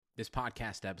This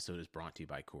podcast episode is brought to you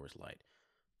by Coors Light.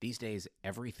 These days,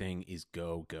 everything is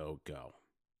go, go, go.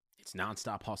 It's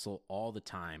nonstop hustle all the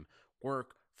time.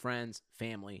 Work, friends,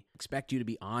 family expect you to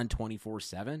be on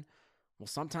 24/7. Well,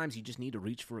 sometimes you just need to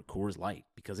reach for a Coors Light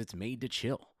because it's made to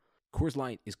chill. Coors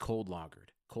Light is cold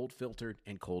lagered, cold filtered,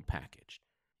 and cold packaged.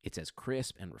 It's as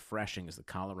crisp and refreshing as the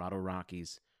Colorado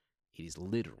Rockies. It is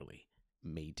literally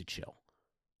made to chill.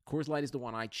 Coors Light is the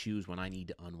one I choose when I need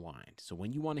to unwind. So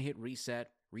when you want to hit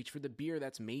reset, reach for the beer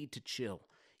that's made to chill.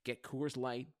 Get Coors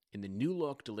Light in the new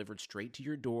look delivered straight to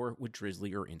your door with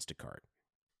Drizzly or Instacart.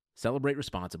 Celebrate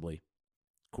responsibly.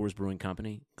 Coors Brewing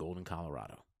Company, Golden,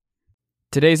 Colorado.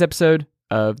 Today's episode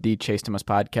of the Chase Thomas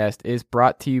podcast is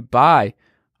brought to you by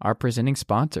our presenting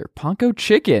sponsor, Ponko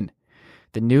Chicken.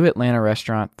 The new Atlanta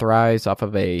restaurant thrives off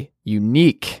of a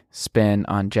unique spin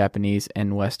on Japanese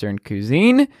and Western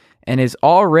cuisine and is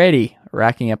already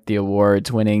racking up the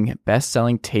awards, winning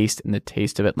Best-Selling Taste in the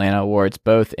Taste of Atlanta Awards,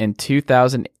 both in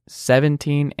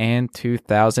 2017 and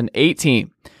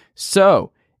 2018.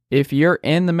 So, if you're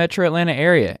in the Metro Atlanta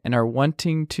area and are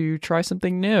wanting to try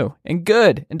something new and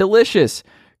good and delicious,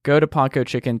 go to Ponko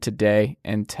Chicken today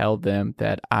and tell them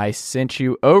that I sent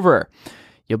you over.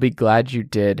 You'll be glad you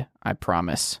did, I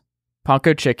promise.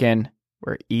 Ponko Chicken,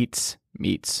 where eats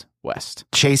meets West.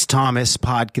 The Chase Thomas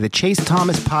podcast.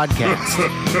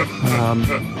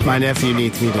 My nephew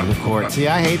needs me to record. See,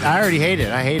 I already hate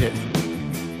it. I hate it.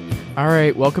 All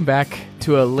right, welcome back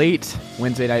to a late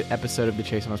Wednesday night episode of the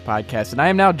Chase Thomas podcast, and I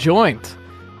am now joined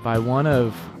by one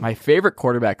of my favorite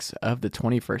quarterbacks of the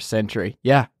 21st century.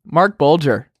 Yeah, Marc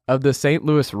Bulger of the St.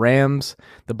 Louis Rams,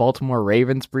 the Baltimore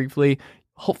Ravens briefly.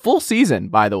 Full season,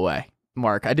 by the way.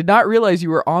 Mark, I did not realize you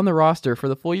were on the roster for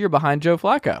the full year behind Joe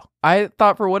Flacco. I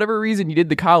thought for whatever reason you did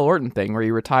the Kyle Orton thing where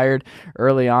you retired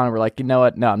early on and were like, you know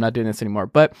what? No, I'm not doing this anymore.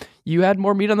 But you had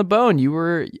more meat on the bone.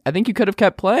 I think you could have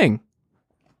kept playing.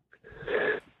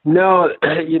 No,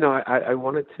 I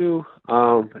wanted to,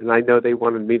 and I know they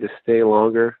wanted me to stay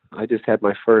longer. I just had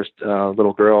my first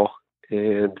little girl,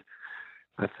 and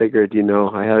I figured,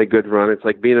 I had a good run. It's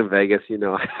like being in Vegas,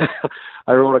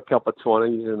 I rolled a couple of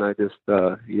 20s, and I just,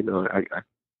 I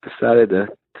decided to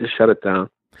shut it down.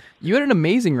 You had an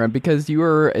amazing run because you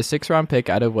were a 6th-round pick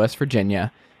out of West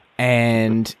Virginia,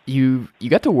 and you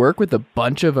got to work with a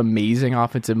bunch of amazing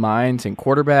offensive minds and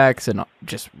quarterbacks and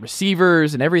just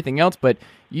receivers and everything else, but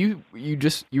you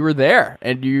were there,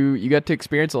 and you got to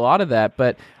experience a lot of that.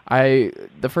 But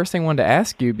the first thing I wanted to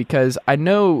ask you, because I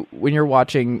know when you're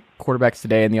watching quarterbacks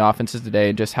today and the offenses today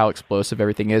and just how explosive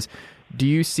everything is, do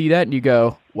you see that and you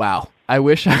go, wow, I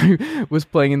wish I was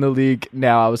playing in the league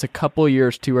now. I was a couple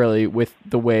years too early with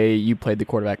the way you played the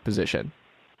quarterback position.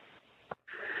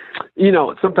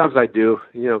 Sometimes I do.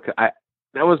 That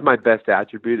was my best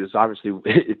attribute. Is obviously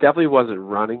it definitely wasn't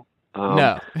running.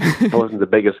 No, I wasn't the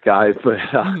biggest guy, but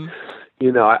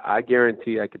I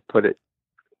guarantee I could put it,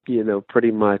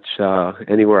 pretty much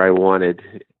anywhere I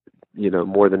wanted.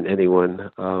 More than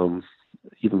anyone,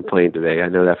 even playing today. I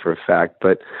know that for a fact.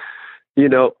 But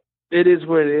it is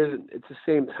what it is. At the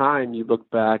same time, you look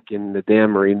back and the Dan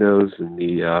Marinos and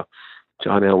the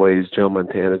John Elways, Joe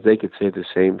Montanas, they could say the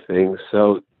same thing.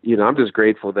 So, I'm just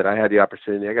grateful that I had the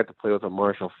opportunity. I got to play with a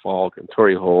Marshall Faulk and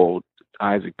Torrey Holt,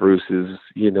 Isaac Bruce's,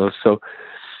 so,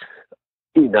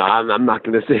 I'm not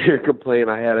going to sit here and complain.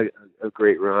 I had a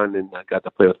great run, and I got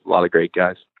to play with a lot of great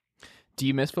guys. Do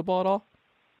you miss football at all?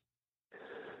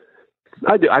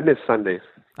 I do. I miss Sundays.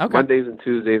 Okay. Mondays and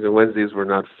Tuesdays and Wednesdays were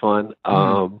not fun.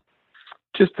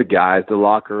 Just the guys, the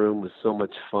locker room was so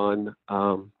much fun.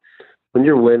 When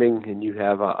you're winning and you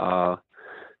have a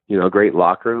great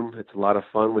locker room, it's a lot of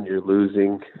fun. When you're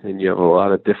losing and you have a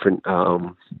lot of different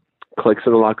cliques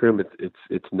in the locker room,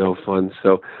 it's no fun.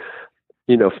 So,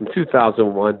 from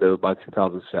 2001 to about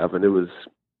 2007, it was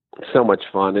so much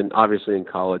fun. And obviously in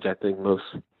college, I think most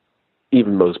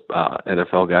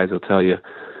NFL guys will tell you,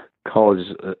 college,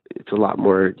 it's a lot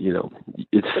more,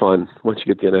 it's fun. Once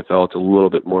you get the NFL, it's a little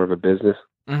bit more of a business.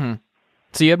 Mm-hmm.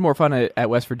 So you had more fun at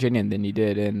West Virginia than you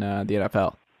did in the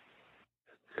NFL?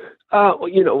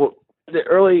 The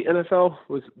early NFL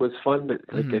was fun, but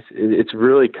like it's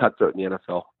really cutthroat in the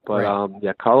NFL. But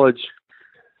right. College,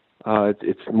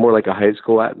 it's more like a high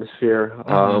school atmosphere.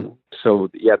 So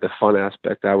the fun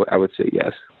aspect, I would say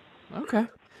yes. Okay.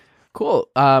 Cool.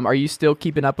 Are you still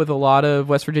keeping up with a lot of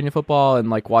West Virginia football and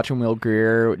like watching Will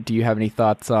Grier? Do you have any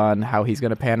thoughts on how he's going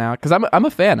to pan out? Because I'm a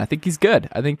fan. I think he's good.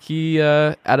 I think he,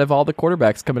 out of all the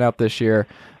quarterbacks coming out this year,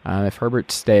 if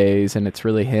Herbert stays and it's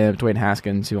really him, Dwayne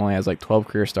Haskins, who only has like 12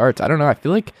 career starts, I don't know. I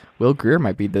feel like Will Grier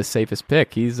might be the safest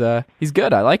pick. He's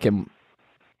good. I like him.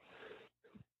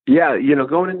 Yeah,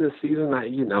 going into the season,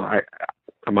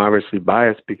 I'm obviously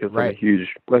biased because I'm a Right. huge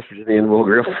West Virginia and Will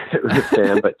Grier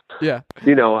fan, but Yeah.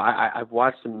 I've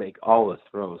watched him make all the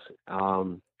throws.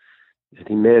 And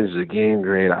he manages the game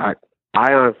great. I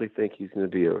honestly think he's going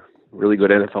to be a really good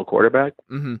NFL quarterback.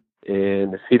 Mm-hmm.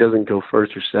 And if he doesn't go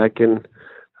first or second,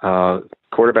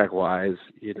 quarterback wise,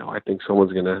 I think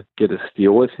someone's going to get a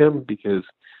steal with him because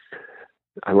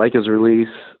I like his release.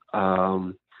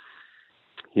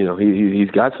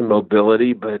 He's got some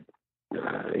mobility, but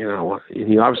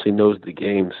he obviously knows the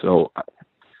game. So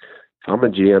if I'm a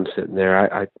GM sitting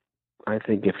there, I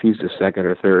think if he's the second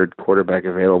or third quarterback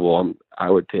available, I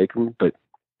would take him. But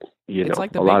It's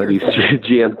like a lot of these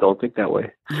GMs don't think that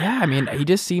way. Yeah, I mean, he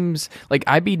just seems like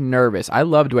I'd be nervous. I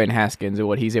love Dwayne Haskins and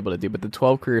what he's able to do, but the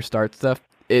 12 career start stuff,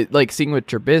 like seeing with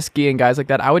Trubisky and guys like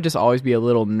that, I would just always be a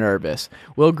little nervous.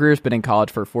 Will Greer's been in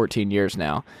college for 14 years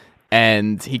now,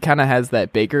 and he kind of has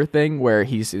that Baker thing where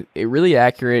he's really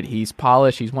accurate, he's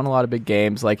polished, he's won a lot of big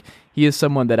games. Like, he is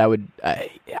someone that I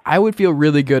would feel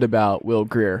really good about Will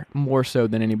Grier, more so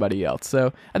than anybody else.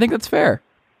 So I think that's fair.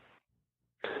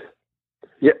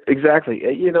 Yeah, exactly.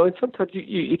 And sometimes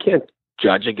you can't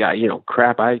judge a guy.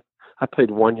 Crap. I played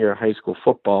 1 year of high school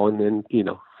football, and then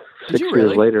 6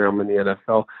 years later I'm in the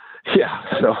NFL. Yeah,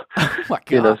 so oh my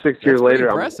God, 6 years later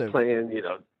impressive. I'm playing.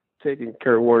 Taking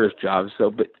Kurt Warner's job.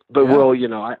 So, but Will,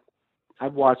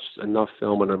 I've watched enough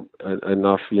film and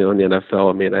enough in the NFL.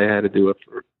 I mean, I had to do it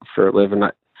for a living.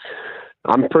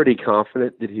 I'm pretty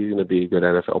confident that he's going to be a good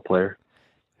NFL player.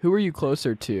 Who are you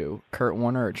closer to, Kurt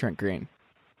Warner or Trent Green?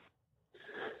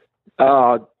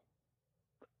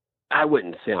 I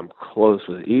wouldn't say I'm close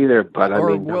with either, but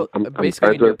I'm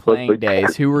basically in your playing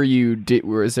days, who were you?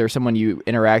 Was there someone you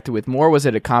interacted with more? Was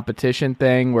it a competition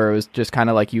thing where it was just kind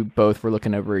of like you both were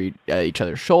looking over each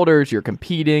other's shoulders? You're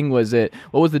competing. What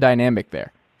was the dynamic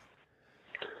there?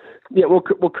 Yeah, well,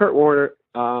 Kurt Warner,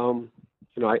 I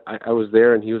was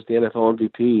there, and he was the NFL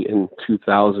MVP in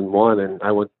 2001, and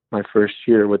I went my first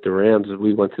year with the Rams, and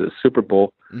we went to the Super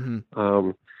Bowl, and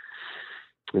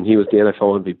he was the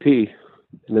NFL MVP.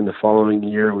 And then the following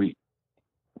year, we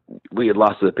had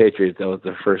lost to the Patriots. That was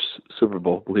their first Super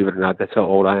Bowl. Believe it or not, that's how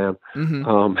old I am.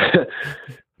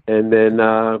 And then,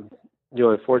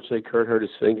 unfortunately, Kurt hurt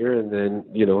his finger, and then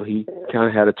he kind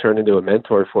of had to turn into a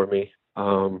mentor for me.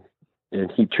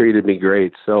 And he treated me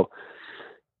great. So,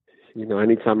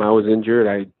 anytime I was injured,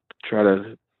 I try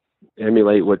to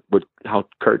emulate how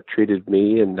Kurt treated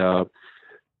me. And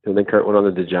then Kurt went on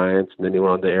to the Giants, and then he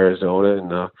went on to Arizona,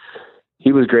 and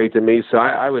he was great to me. So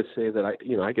I would say that I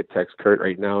could text Kurt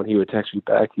right now and he would text me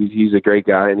back. He's a great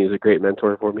guy and he's a great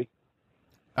mentor for me.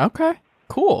 Okay,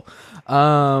 cool.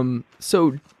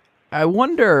 So I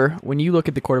wonder, when you look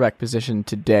at the quarterback position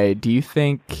today, do you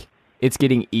think it's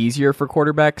getting easier for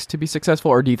quarterbacks to be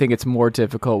successful, or do you think it's more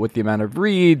difficult with the amount of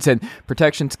reads and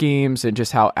protection schemes and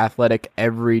just how athletic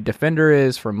every defender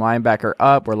is from linebacker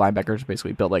up, where linebackers are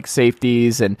basically built like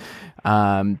safeties? And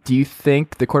do you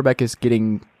think the quarterback is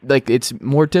getting, like, it's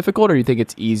more difficult, or do you think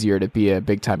it's easier to be a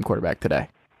big-time quarterback today?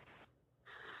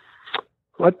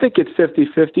 Well, I think it's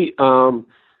 50-50.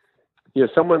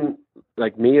 Someone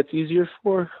like me, it's easier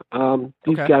for.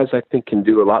 These guys, I think, can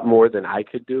do a lot more than I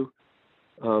could do.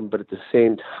 But at the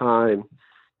same time,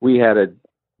 we had to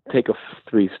take a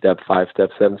 3-step, 5-step,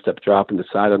 7-step drop and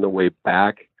decide on the way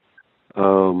back.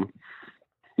 All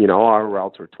our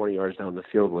routes were 20 yards down the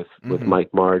field with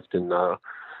Mike March. And, now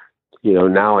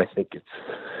I think it's,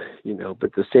 but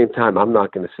at the same time, I'm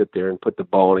not going to sit there and put the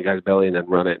ball in a guy's belly and then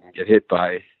run it and get hit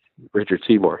by Richard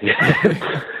Seymour.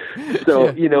 So,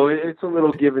 it's a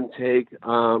little give and take.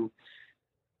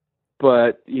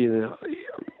 But,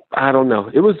 I don't know.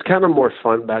 It was kind of more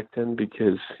fun back then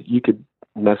because you could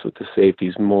mess with the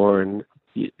safeties more, and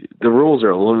the rules are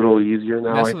a little easier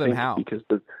now. Mess with them how? Because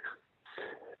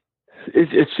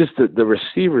it's just the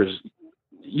receivers.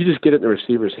 You just get it in the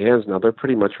receivers' hands now. They're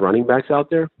pretty much running backs out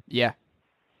there. Yeah.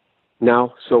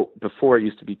 Now, so before it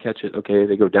used to be catch it. Okay,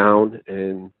 they go down,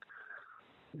 and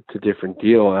it's a different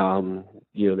deal.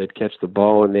 They'd catch the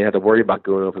ball, and they had to worry about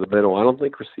going over the middle. I don't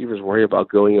think receivers worry about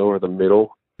going over the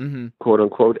middle, quote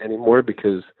unquote, anymore,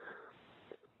 because,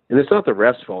 and it's not the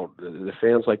refs' fault. The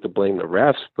fans like to blame the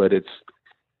refs, but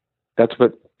that's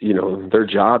what, their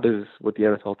job is, what the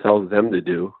NFL tells them to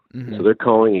do. So they're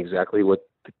calling exactly what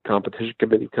the competition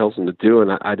committee tells them to do.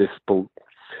 And I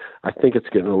think it's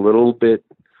getting a little bit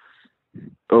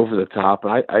over the top.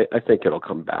 And I think it'll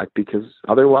come back, because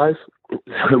otherwise,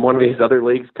 one of these other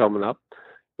leagues coming up,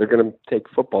 they're going to take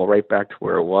football right back to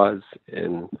where it was,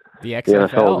 and the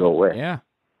NFL will go away. Yeah,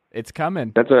 it's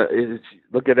coming. Look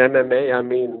at MMA. I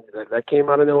mean, that came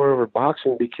out of nowhere over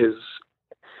boxing, because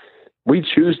we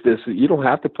choose this. You don't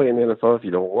have to play in the NFL if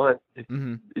you don't want.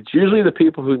 Mm-hmm. It's usually the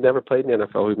people who never played in the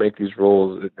NFL who make these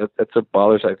rules. That's what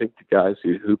bothers, I think, the guys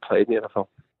who played in the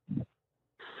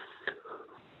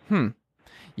NFL.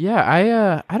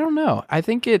 Yeah, I don't know. I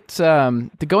think it's the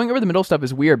going over the middle stuff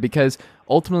is weird because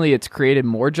ultimately it's created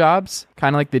more jobs,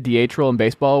 kind of like the DH rule in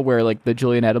baseball, where like the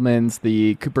Julian Edelmans,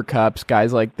 the Cooper Kupps,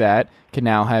 guys like that can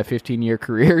now have 15-year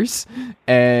careers,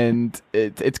 and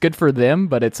it's good for them.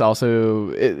 But it's also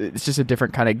it's just a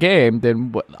different kind of game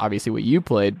than obviously what you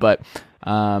played. But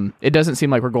it doesn't seem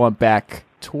like we're going back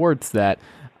towards that.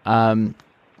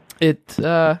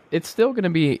 It's still going to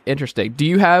be interesting. Do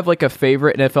you have like a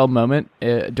favorite NFL moment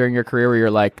during your career where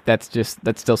you're like, that's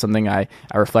still something I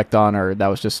reflect on, or that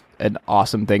was just an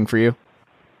awesome thing for you?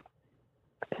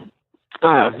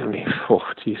 I mean,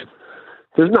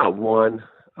 there's not one.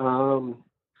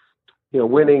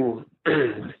 Winning,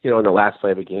 in the last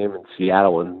play of a game in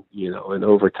Seattle and, in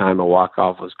overtime, a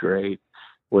walk-off was great.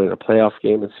 Winning a playoff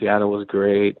game in Seattle was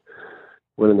great.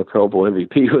 Winning the Pro Bowl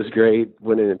MVP was great.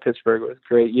 Winning in Pittsburgh was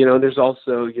great. There's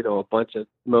also, a bunch of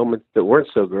moments that weren't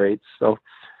so great. So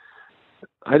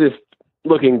I just,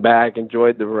 looking back,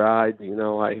 enjoyed the ride.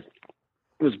 I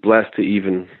was blessed to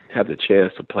even have the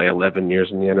chance to play 11 years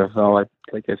in the NFL.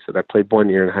 Like I said, I played 1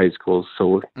 year in high school.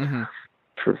 So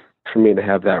for me to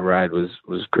have that ride was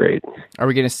great. Are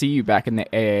we going to see you back in the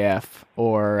AAF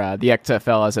or the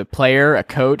XFL as a player, a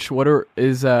coach?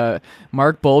 Is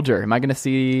Marc Bulger? Am I going to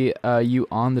see you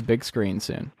on the big screen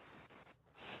soon?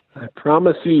 I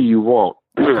promise you won't.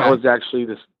 Okay. I was actually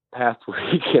this past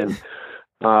weekend.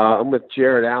 I'm with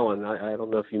Jared Allen. I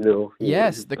don't know if you knew.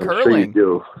 Yes, the I'm curling. Sure you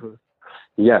do.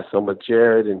 Yes, I'm with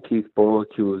Jared and Keith Bullock,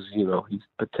 who was, he's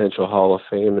potential Hall of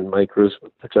Fame, and Mike Roos.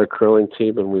 That's our curling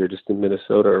team, and we were just in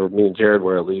Minnesota, or me and Jared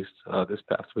were at least, this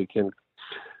past weekend.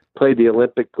 Played the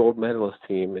Olympic gold medalist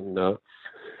team, and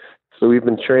so we've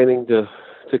been training to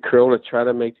curl to try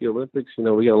to make the Olympics. We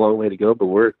got a long way to go, but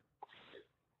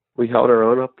we held our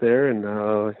own up there,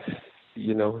 and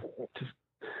you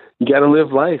got to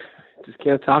live life. Just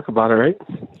can't talk about it, right?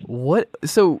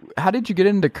 So how did you get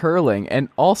into curling? And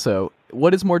also,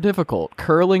 what is more difficult,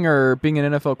 curling or being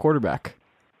an NFL quarterback?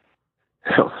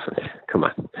 Oh, come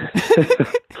on.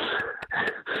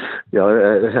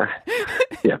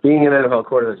 Being an NFL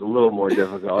quarterback is a little more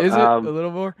difficult. Is it a little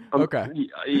more? Okay.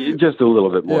 Just a little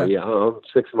bit more, Yeah. I'm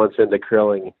 6 months into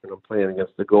curling, and I'm playing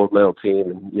against the gold medal team,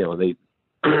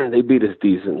 and, they beat us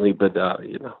decently, but,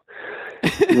 we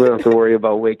don't have to worry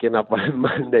about waking up on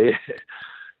Monday.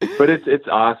 But it's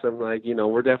awesome. Like,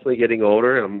 we're definitely getting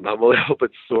older. I'm a little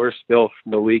bit sore still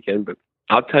from the weekend, but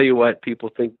I'll tell you what, people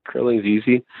think curling's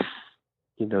easy.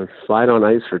 Slide on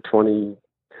ice for 20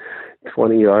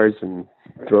 yards and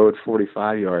throw it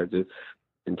 45 yards.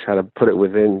 And try to put it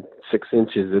within 6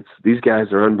 inches. These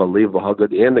guys are unbelievable how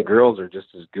good, and the girls are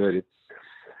just as good.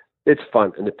 It's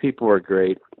fun, and the people are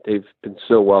great. They've been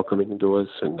so welcoming to us,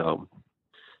 and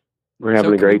we're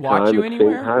having a great time. So can we watch you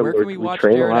anywhere? Where can we watch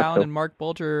Jared Allen and Marc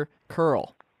Bulger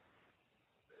curl?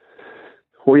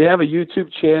 We have a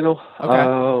YouTube channel.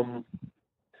 Okay.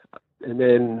 And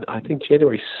then I think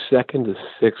January 2nd to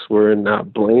 6th, we're in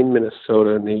Blaine,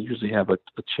 Minnesota, and they usually have a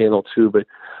channel too. But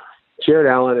Jared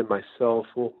Allen and myself,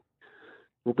 we'll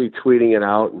be tweeting it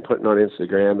out and putting it on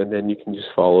Instagram, and then you can just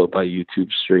follow it by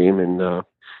YouTube stream. And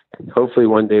hopefully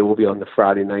one day we'll be on the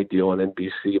Friday night deal on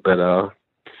NBC. But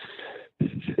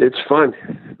it's fun.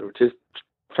 We're just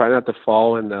try not to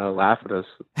fall and laugh at us.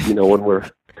 When we're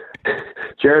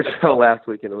Jared fell last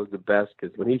week, and it was the best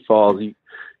because when he falls,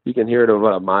 you can hear it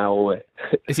about a mile away.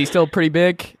 Is he still pretty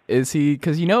big? Is he?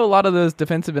 Because a lot of those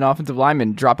defensive and offensive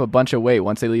linemen drop a bunch of weight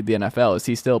once they leave the NFL. Is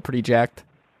he still pretty jacked?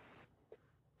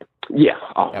 Yeah,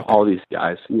 all these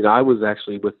guys. I was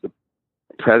actually with the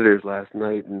Predators last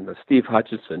night, and Steve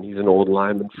Hutchinson, he's an old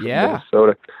lineman from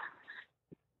Minnesota.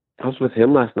 I was with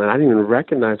him last night. I didn't even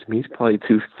recognize him. He's probably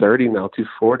 230 now,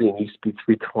 240, and he used to be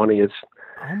 320. It's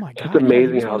just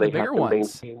amazing how they have to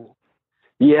maintain.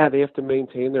 Yeah, they have to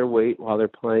maintain their weight while they're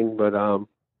playing, but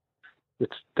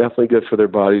it's definitely good for their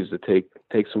bodies to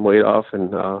take some weight off.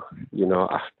 And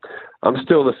I'm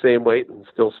still the same weight and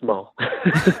still small.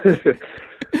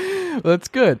 That's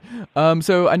good.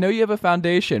 So I know you have a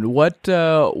foundation. What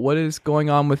is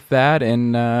going on with that,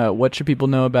 and what should people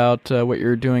know about what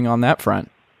you're doing on that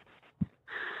front?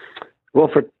 Well,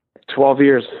 for 12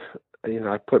 years,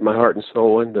 I put my heart and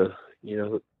soul into,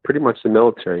 pretty much the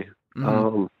military.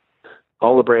 Mm-hmm.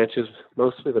 All the branches,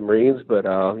 mostly the Marines, but,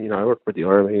 I work with the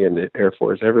Army and the Air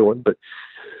Force, everyone, but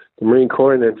the Marine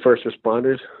Corps and then first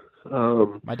responders.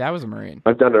 My dad was a Marine.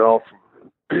 I've done it all.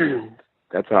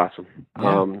 That's awesome.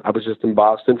 Yeah. I was just in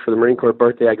Boston for the Marine Corps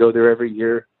birthday. I go there every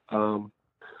year.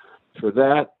 for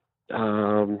that.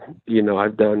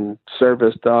 I've done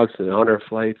service dogs and honor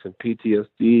flights and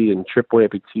PTSD and triple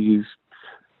amputees.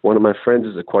 One of my friends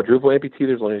is a quadruple amputee.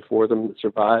 There's only 4 of them that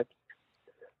survived.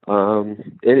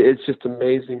 It's just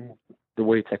amazing the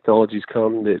way technology's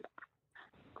come, that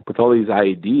with all these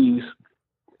IEDs,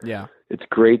 it's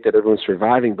great that everyone's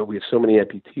surviving, but we have so many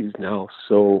amputees now.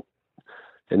 So,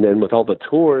 and then with all the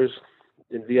tours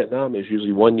in Vietnam, is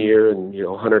usually 1 year and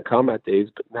 100 combat days,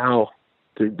 but now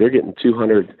they're getting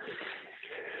 200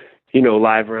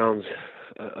 live rounds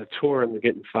a tour, and they're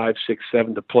getting 5, 6,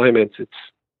 7 deployments.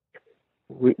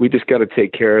 We just got to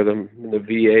take care of them. In the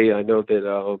VA, I know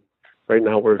that right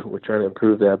now we're trying to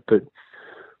improve that, but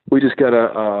we just got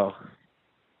to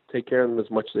take care of them as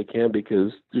much as they can,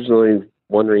 because there's only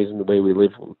one reason the way we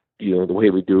live, the way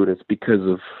we do it. It's because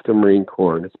of the Marine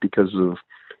Corps, and it's because of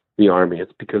the Army.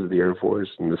 It's because of the Air Force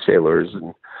and the sailors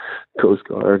and Coast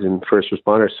Guard and first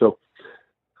responders. So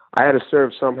I had to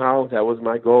serve somehow. That was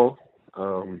my goal,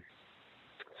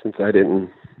 since I didn't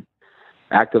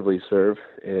actively serve.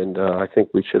 And I think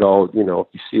we should all, if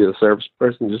you see a service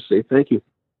person, just say thank you.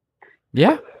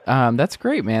 Yeah, that's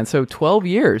great, man. So 12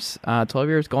 years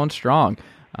going strong.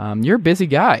 You're a busy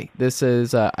guy. This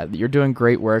is you're doing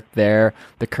great work there.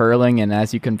 The curling, and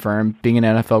as you confirmed, being an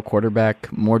NFL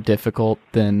quarterback more difficult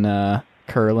than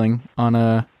curling on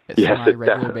a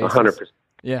semi-regular basis. 100%.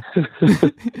 Yeah.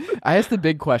 I ask the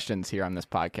big questions here on this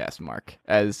podcast, Mark,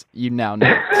 as you now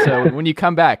know. So when you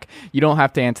come back, you don't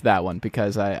have to answer that one,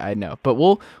 because I know. But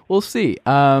we'll see.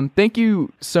 Thank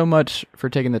you so much for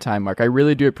taking the time, Mark. I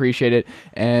really do appreciate it.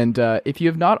 And if you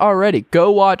have not already,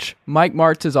 go watch Mike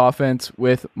Martz's offense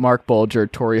with Marc Bulger,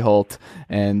 Torrey Holt,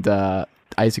 and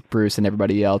Isaac Bruce, and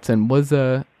everybody else. And was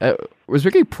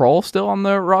Ricky Prohl still on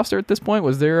the roster at this point?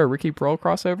 Was there a Ricky Prohl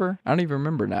crossover? I don't even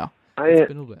remember now. I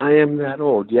am that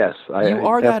old, yes. You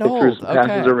are that old. Okay.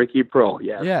 Passes a Ricky Prohl,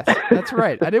 yes. Yes, that's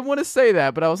right. I didn't want to say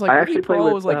that, but I was like, Ricky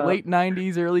Prohl was like late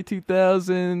 90s, early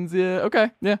 2000s. Yeah,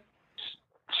 okay, yeah.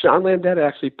 Sean Landeta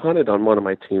actually punted on one of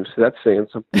my teams, so that's saying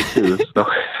something too. So.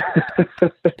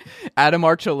 Adam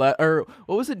Archuleta, or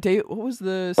what was it? Dave? What was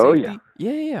the safety? Oh,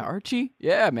 yeah, Archie.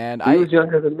 Yeah, man. He was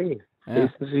younger than me. Yeah.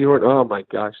 Oh, my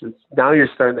gosh. Now you're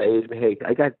starting to age me. Hey,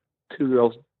 I got 2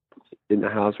 girls in the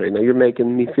house right now. You're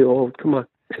making me feel old. Come on.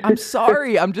 I'm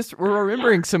sorry. We're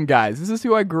remembering some guys. This is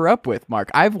who I grew up with, Mark.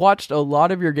 I've watched a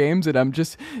lot of your games, and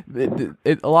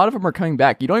a lot of them are coming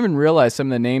back. You don't even realize some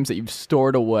of the names that you've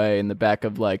stored away in the back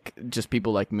of just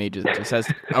people like me. Just has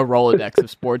a Rolodex of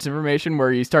sports information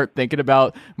where you start thinking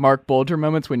about Marc Bulger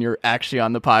moments when you're actually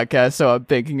on the podcast. So I'm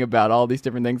thinking about all these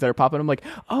different things that are popping. I'm like,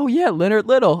 oh yeah, Leonard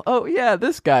Little. Oh yeah,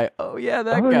 this guy. Oh yeah,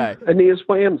 that guy. Aeneas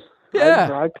Williams. Yeah.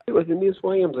 I play with Aeneas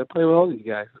Williams. I play with all these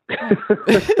guys.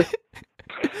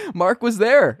 Mark was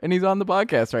there, and he's on the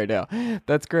podcast right now.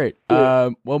 That's great. Yeah.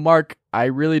 Well, Mark, I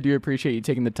really do appreciate you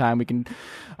taking the time. We can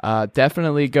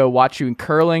definitely go watch you in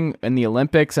curling in the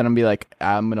Olympics, and I'm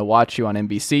going to watch you on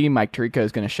NBC. Mike Tirico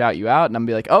is going to shout you out, and I'm going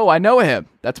to be like, oh, I know him.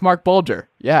 That's Marc Bulger.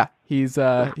 Yeah, he's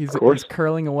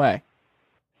curling away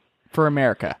for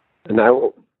America. And I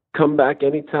will come back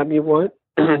anytime you want.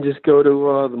 Just go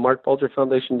to the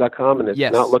MarcBulgerFoundation.com, and it's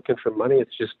not looking for money.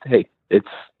 It's just, hey, it's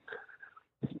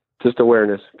just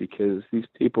awareness, because these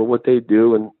people, what they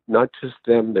do, and not just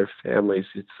them, their families,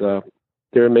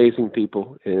 they're amazing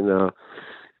people. And,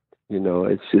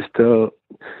 it's just,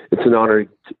 it's an honor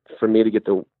for me to get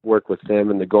to work with them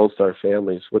and the Gold Star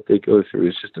families. What they go through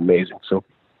is just amazing. So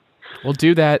we'll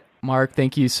do that, Mark.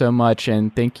 Thank you so much.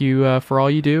 And thank you for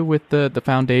all you do with the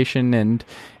foundation and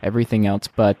everything else.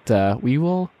 But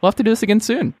we'll have to do this again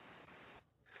soon.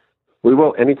 We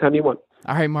will, anytime you want.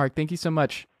 All right, Mark. Thank you so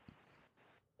much.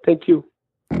 Thank you.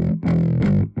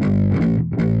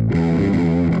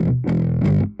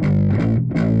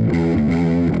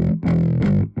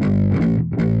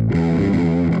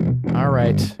 All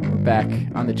right, we're back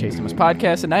on the Chase Thomas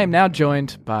podcast, and I am now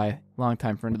joined by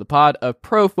longtime friend of the pod of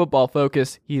Pro Football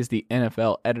Focus. He is the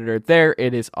NFL editor there.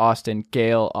 It is Austin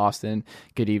Gayle. Austin,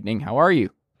 good evening. How are you?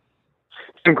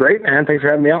 I'm great, man. Thanks for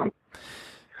having me on.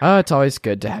 It's always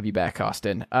good to have you back,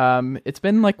 Austin. It's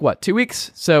been 2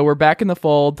 weeks, so we're back in the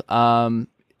fold.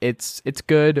 It's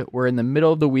good. We're in the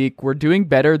middle of the week. We're doing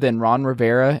better than Ron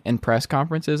Rivera in press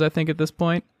conferences, I think, at this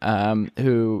point.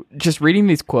 Who just reading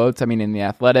these quotes, in The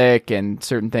Athletic and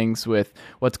certain things with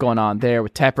what's going on there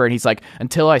with Tepper, and he's like,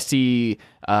 until I see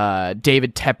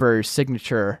David Tepper's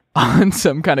signature on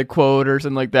some kind of quote or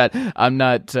something like that, I'm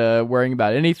not worrying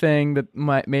about anything that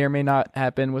may or may not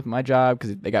happen with my job,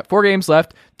 because they got 4 games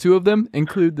left. 2 of them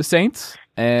include the Saints,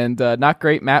 and not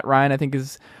great. Matt Ryan, I think,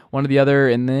 is one of the other,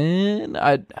 and then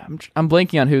I'm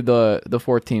blanking on who the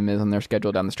fourth team is on their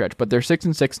schedule down the stretch, but they're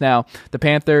 6-6 now. The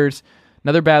Panthers,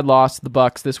 another bad loss to the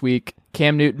Bucks this week.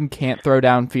 Cam Newton can't throw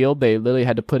downfield. They literally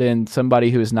had to put in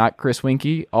somebody who is not Chris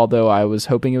Winkie, although I was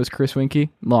hoping it was Chris Winkie,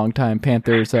 longtime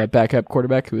Panthers backup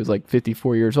quarterback who is like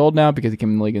 54 years old now because he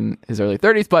came in the league in his early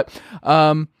 30s. But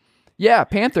yeah,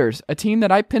 Panthers, a team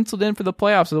that I penciled in for the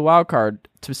playoffs as a wild card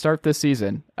to start this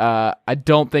season. I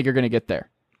don't think you're going to get there.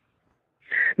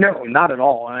 No, not at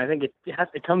all. And I think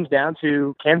it comes down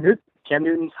to Cam Newton. Cam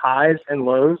Newton's highs and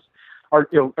lows are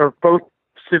both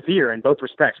severe in both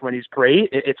respects. When he's great,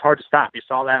 it's hard to stop. You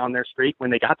saw that on their streak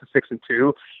when they got to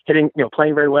 6-2, hitting,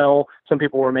 playing very well. Some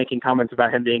people were making comments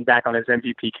about him being back on his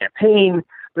MVP campaign.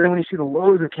 But then when you see the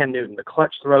lows of Cam Newton, the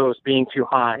clutch throws being too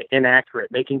high, inaccurate,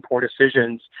 making poor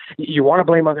decisions, you want to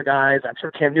blame other guys. I'm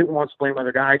sure Cam Newton wants to blame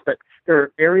other guys, but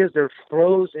there are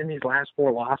throws in these last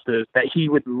 4 losses that he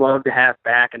would love to have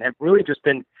back and have really just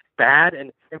been bad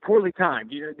and poorly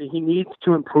timed. He needs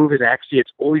to improve his accuracy.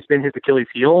 It's always been his Achilles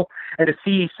heel. And to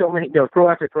see so many, throw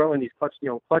after throw in these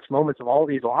clutch moments of all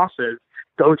these losses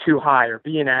go too high or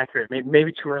be inaccurate,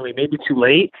 maybe too early, maybe too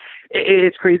late,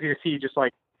 it's crazy to see just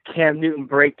like Cam Newton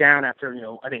break down after,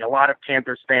 I think a lot of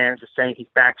Panthers fans are saying he's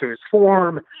back to his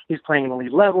form, he's playing an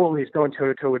elite level, he's going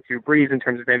toe-to-toe with Drew Brees in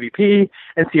terms of MVP,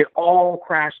 and see it all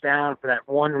crash down for that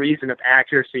one reason of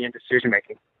accuracy and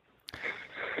decision-making.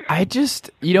 I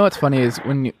just, what's funny is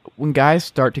when guys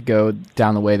start to go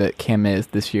down the way that Cam is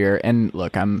this year, and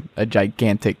look, I'm a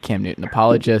gigantic Cam Newton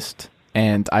apologist,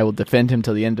 and I will defend him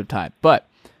till the end of time, but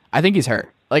I think he's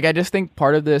hurt. Like, I just think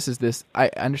part of this is this, I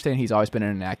understand he's always been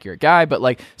an inaccurate guy, but,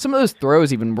 like, some of those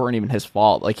throws weren't even his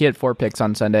fault. Like, he had 4 picks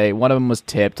on Sunday. One of them was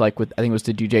tipped, I think it was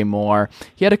to DJ Moore.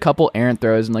 He had a couple errant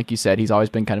throws, and like you said, he's always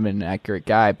been kind of an inaccurate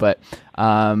guy, but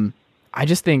I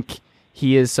just think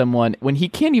he is someone, when he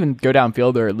can't even go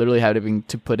downfield or literally having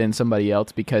to put in somebody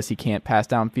else because he can't pass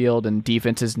downfield and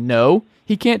defenses know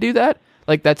he can't do that.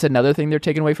 Like, that's another thing they're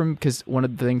taking away from him, because one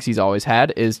of the things he's always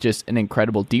had is just an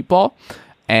incredible deep ball.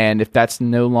 And if that's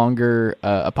no longer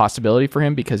a possibility for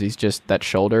him because he's just that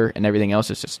shoulder and everything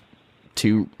else is just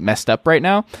too messed up right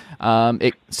now,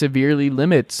 it severely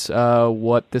limits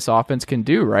what this offense can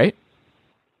do, right?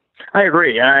 I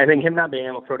agree. I think him not being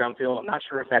able to throw downfield, I'm not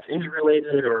sure if that's injury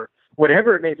related or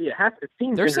whatever it may be. It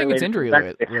seems they're saying it's injury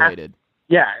related.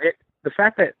 The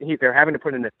fact that they're having to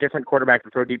put in a different quarterback to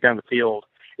throw deep down the field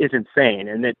is insane,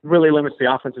 and it really limits the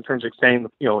offense in terms of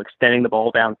extending the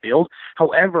ball downfield.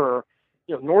 However,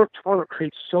 North Toronto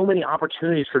creates so many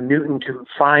opportunities for Newton to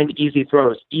find easy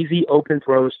throws, easy open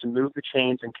throws to move the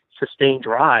chains and sustain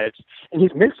drives, and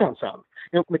he's missed on some.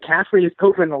 McCaffrey is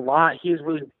covering a lot. He is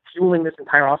really fueling this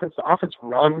entire offense. The offense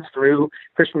runs through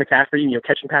Christian McCaffrey,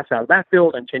 catching passes out of the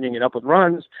backfield and changing it up with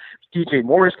runs. DJ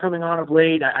Moore is coming on of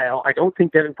late. I don't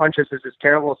think Devin Funchess is as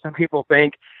terrible as some people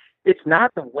think. It's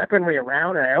not the weaponry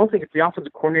around, and I don't think it's the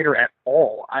offensive coordinator at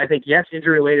all. I think, yes,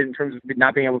 injury-related in terms of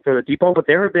not being able to throw the deep ball, but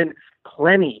there have been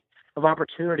plenty of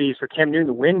opportunities for Cam Newton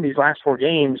to win these last 4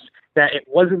 games that it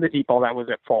wasn't the deep ball that was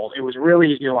at fault. It was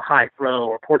really, a high throw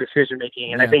or poor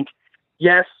decision-making. And I think,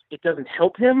 yes, it doesn't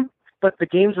help him, but the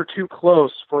games were too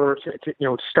close to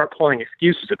start pulling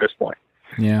excuses at this point.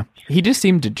 Yeah. He just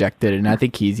seemed dejected, and I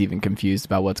think he's even confused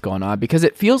about what's going on because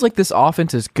it feels like this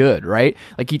offense is good, right?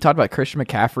 Like you talked about, Christian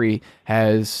McCaffrey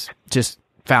has just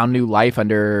found new life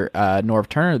under Norv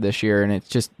Turner this year, and it's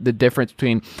just the difference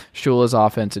between Shula's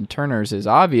offense and Turner's is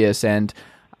obvious, and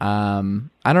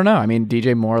I don't know. I mean,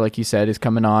 DJ Moore, like you said, is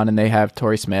coming on, and they have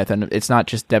Torrey Smith, and it's not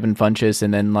just Devin Funchess,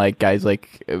 and then like guys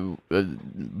like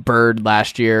Bird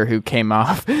last year who came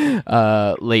off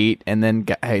late, and then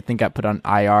I think got put on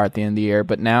IR at the end of the year.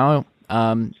 But now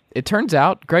it turns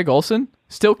out Greg Olsen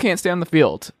still can't stay on the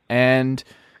field, and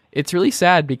it's really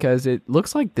sad because it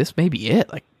looks like this may be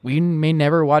it. Like, we may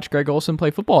never watch Greg Olsen play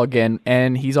football again,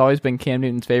 and he's always been Cam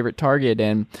Newton's favorite target,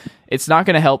 and it's not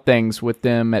going to help things with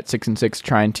them at 6-6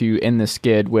 trying to end the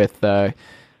skid with their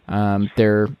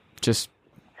just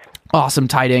awesome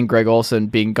tight end Greg Olsen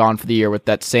being gone for the year with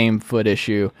that same foot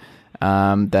issue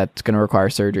that's going to require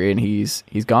surgery, and he's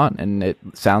gone, and it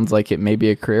sounds like it may be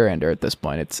a career ender at this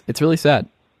point. It's really sad.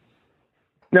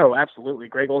 No, absolutely.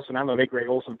 Greg Olsen, I'm a big Greg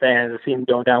Olsen fan. To see him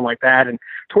going down like that, and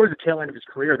towards the tail end of his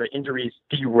career, the injuries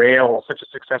derail such a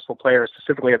successful player,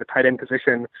 specifically at the tight end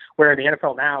position, where in the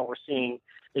NFL now we're seeing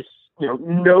is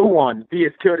no one be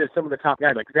as good as some of the top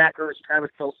guys like Zach Ertz, Travis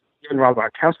Kelce, even Rob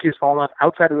Gronkowski has fallen off.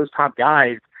 Outside of those top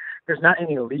guys, there's not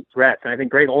any elite threats, and I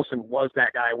think Greg Olsen was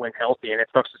that guy when healthy, and it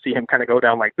sucks to see him kind of go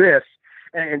down like this.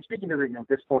 And speaking of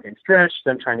this 4-game stretch,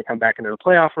 them trying to come back into the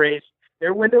playoff race,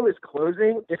 Their window is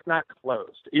closing, if not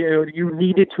closed. You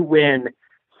needed to win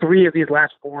 3 of these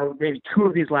last 4, maybe 2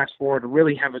 of these last 4 to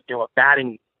really have a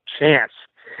batting chance.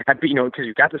 Because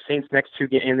you've got the Saints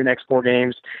in the next 4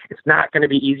 games. It's not going to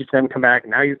be easy for them to come back.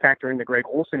 Now you factor in the Greg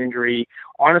Olsen injury.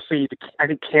 Honestly, I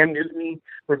think Cam Newton,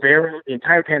 Rivera, the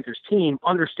entire Panthers team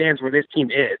understands where this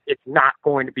team is. It's not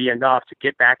going to be enough to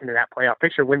get back into that playoff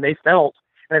picture when they felt,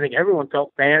 and I think everyone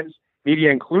felt, fans,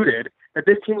 media included, that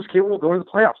this team was capable of going to the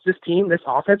playoffs. This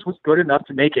offense was good enough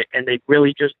to make it, and they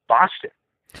really just botched it.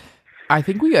 I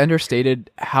think we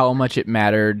understated how much it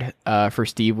mattered for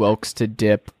Steve Wilkes to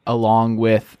dip along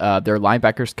with their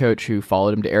linebackers coach who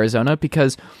followed him to Arizona,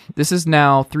 because this is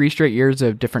now 3 straight years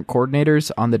of different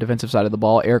coordinators on the defensive side of the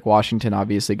ball. Eric Washington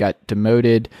obviously got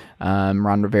demoted.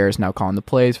 Ron Rivera is now calling the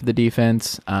plays for the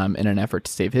defense in an effort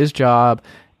to save his job.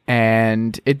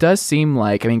 And it does seem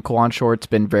like, Kawan Short's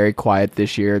been very quiet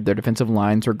this year. Their defensive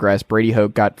lines regressed. Brady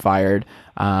Hoke got fired.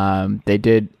 They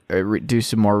did do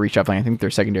some more reshuffling. I think their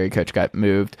secondary coach got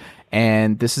moved.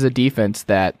 And this is a defense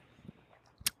that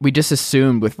we just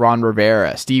assumed with Ron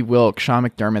Rivera, Steve Wilkes, Sean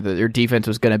McDermott, that their defense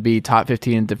was going to be top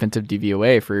 15 in defensive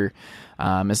DVOA for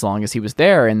as long as he was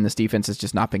there. And this defense has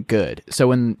just not been good. So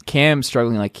when Cam's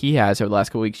struggling like he has over the last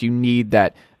couple weeks, you need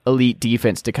that elite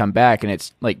defense to come back, and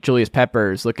it's like Julius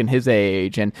Peppers looking his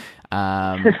age, and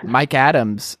Mike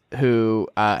Adams, who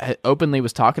openly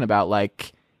was talking about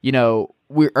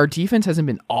our defense hasn't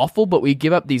been awful, but we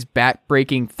give up these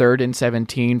back-breaking 3rd and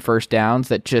 17 first downs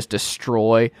that just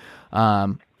destroy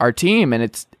our team.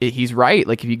 And he's right.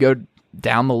 Like, if you go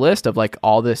down the list of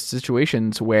all the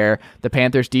situations where the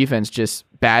Panthers defense, just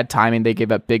bad timing, they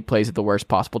gave up big plays at the worst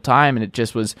possible time, and it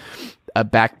just was a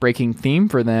back-breaking theme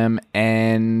for them.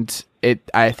 And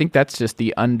I think that's just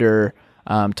the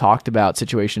talked about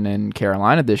situation in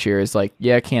Carolina this year is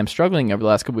Cam's struggling over the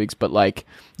last couple weeks, but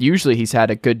usually he's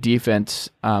had a good defense,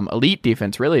 elite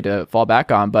defense really to fall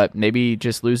back on, but maybe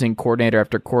just losing coordinator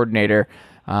after coordinator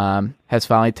has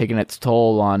finally taken its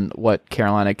toll on what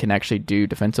Carolina can actually do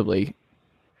defensively.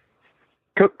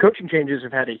 Coaching changes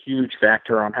have had a huge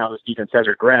factor on how this defense has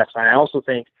regressed. I also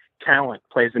think talent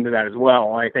plays into that as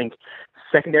well. I think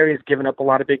secondary has given up a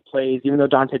lot of big plays. Even though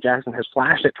Dante Jackson has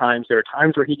flashed at times, there are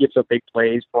times where he gives up big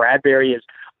plays. Bradbury is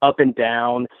up and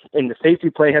down, and the safety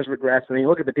play has regressed. And then you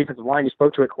look at the defensive line, you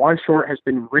spoke to it. Kawan Short has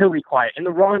been really quiet. In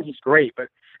the run, he's great, but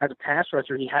as a pass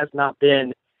rusher, he has not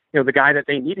been the guy that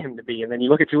they need him to be. And then you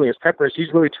look at Julius Peppers,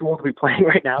 he's really too old to be playing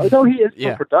right now. Though he is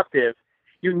still productive,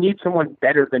 you need someone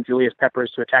better than Julius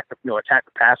Peppers to attack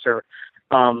the passer.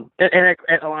 And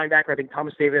at a linebacker, I think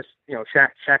Thomas Davis,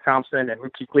 Shaq Thompson, and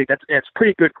Luke Kuechly, that's a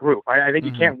pretty good group. I think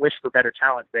you can't wish for better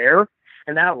talent there,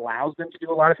 and that allows them to do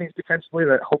a lot of things defensively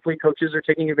that hopefully coaches are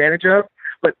taking advantage of.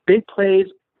 But big plays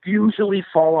usually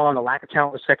fall on a lack of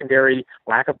talent with secondary,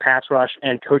 lack of pass rush,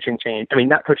 and coaching change. I mean,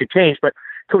 not coaching change, but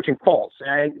coaching faults.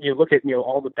 And you look at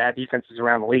all the bad defenses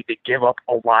around the league, they give up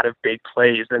a lot of big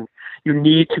plays, and you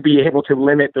need to be able to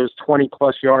limit those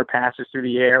 20-plus yard passes through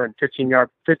the air and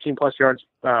 15-plus yards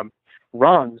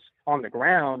runs on the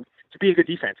ground to be a good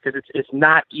defense, because it's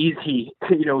not easy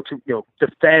to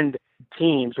defend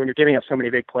teams when you're giving up so many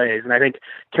big plays. And I think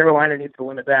Carolina needs to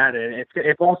limit that. And it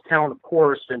involves talent, of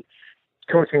course, and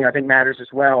coaching I think matters as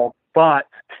well. But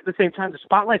at the same time, the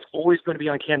spotlight's always going to be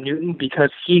on Cam Newton, because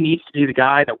he needs to be the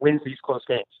guy that wins these close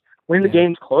games. When the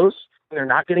game's close, when they're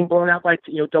not getting blown out by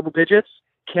double digits,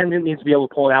 Cam Newton needs to be able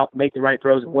to pull it out, make the right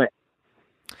throws, and win.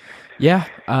 Yeah.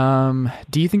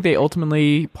 Do you think they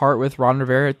ultimately part with Ron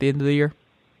Rivera at the end of the year?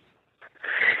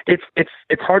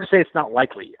 It's hard to say. It's not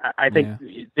likely. I think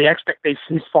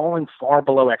he's falling far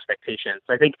below expectations.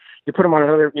 I think you put him on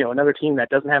another team that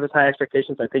doesn't have as high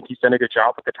expectations. I think he's done a good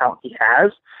job with the talent he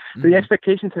has. Mm-hmm. The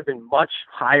expectations have been much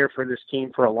higher for this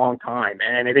team for a long time,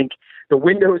 and I think the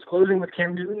window is closing with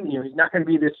Cam Newton. He's not going to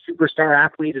be this superstar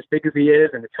athlete as big as he is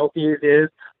and as healthy as he is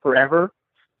forever,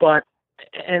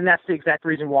 and that's the exact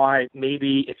reason why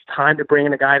maybe it's time to bring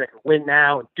in a guy that can win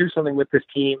now and do something with this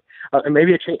team. And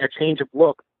maybe a change of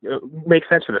look makes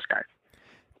sense for this guy.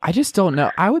 I just don't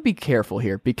know. I would be careful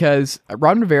here, because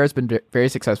Ron Rivera has been very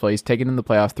successful. He's taken in the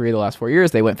playoffs 3 of the last 4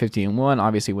 years. They went 15-1,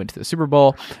 obviously went to the Super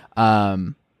Bowl.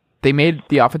 They made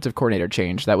the offensive coordinator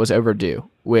change that was overdue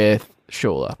with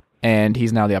Shula, and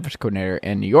he's now the offensive coordinator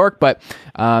in New York. But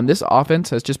this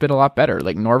offense has just been a lot better.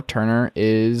 Norv Turner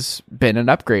is been an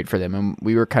upgrade for them, and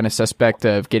we were kind of suspect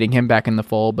of getting him back in the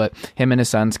fold, but him and his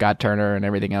son, Scott Turner, and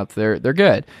everything else, they're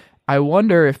good. I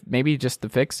wonder if maybe just the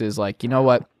fix is you know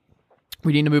what?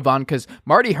 We need to move on, because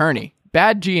Marty Herney,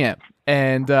 bad GM.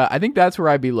 And I think that's where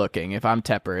I'd be looking if I'm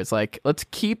Tepper. It's let's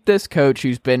keep this coach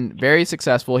who's been very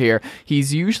successful here.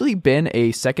 He's usually been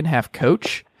a second-half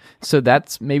coach. So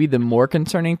that's maybe the more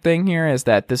concerning thing here, is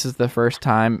that this is the first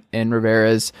time in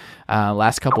Rivera's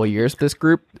last couple of years with this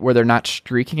group where they're not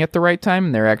streaking at the right time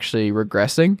and they're actually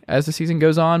regressing as the season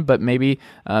goes on. But maybe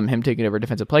him taking over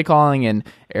defensive play calling and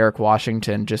Eric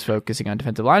Washington just focusing on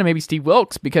defensive line, and maybe Steve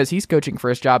Wilkes, because he's coaching for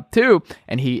his job too,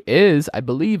 and he is, I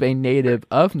believe, a native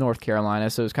of North Carolina,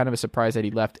 so it's kind of a surprise that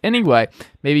he left anyway.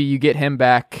 Maybe you get him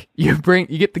back, you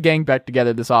get the gang back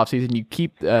together this offseason, you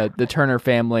keep the Turner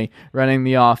family running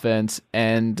the offense,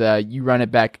 and you run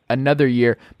it back another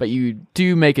year, but you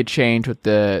do make a change with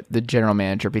the general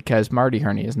manager, because Marty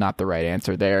Herney is not the right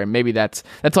answer there, and maybe that's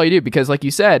all you do, because like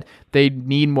you said, they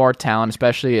need more talent,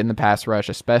 especially in the pass rush,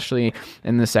 especially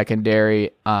in the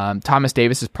secondary. Thomas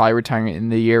Davis is probably retiring in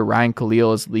the year. Ryan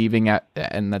Khalil is leaving,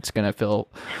 and that's going to fill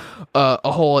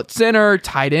a hole at center.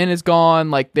 Tight end is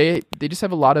gone. Like they just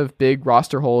have a lot of big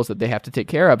roster holes that they have to take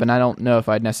care of, and I don't know if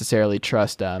I'd necessarily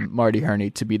trust Marty Herney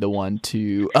to be the one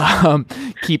to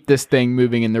keep this thing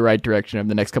moving in the right direction over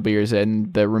the next couple of years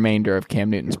and the remainder of Cam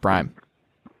Newton's prime.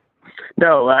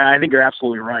 No, I think you're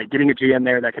absolutely right. Getting a GM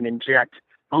there that can inject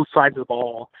both sides of the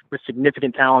ball with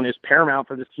significant talent is paramount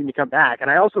for this team to come back. And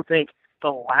I also think the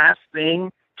last thing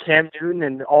Cam Newton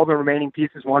and all the remaining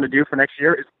pieces want to do for next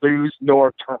year is lose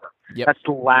North Turner. Yep. That's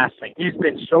the last thing. He's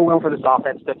been so well for this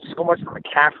offense, done so much for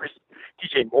McCaffrey,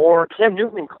 DJ Moore, Cam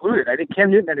Newton included. I think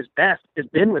Cam Newton at his best has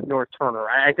been with North Turner.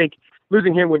 I think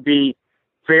losing him would be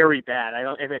very bad.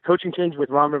 If a coaching change with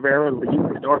Ron Rivera leads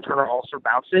to North Turner also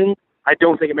bouncing, I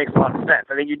don't think it makes a lot of sense.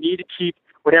 I think you need to keep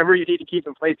whatever you need to keep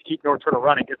in place to keep North Turner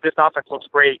running, because this offense looks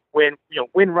great when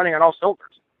running on all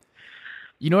cylinders.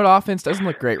 You know what offense doesn't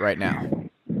look great right now?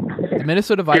 The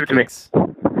Minnesota Vikings.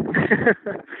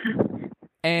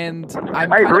 And I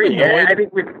agree. I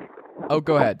think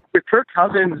go ahead. With Kirk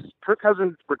Cousins'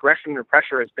 regression and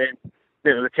pressure has been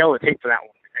the tail of the tape for that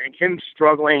one. I think him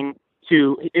struggling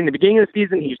in the beginning of the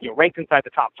season, he's ranked inside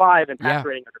the top 5 and pass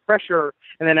rating under pressure.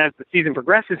 And then as the season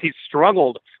progresses, he's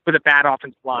struggled with a bad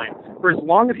offensive line. For as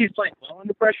long as he's playing well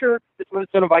under pressure, this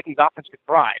Minnesota Vikings offense could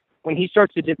thrive. When he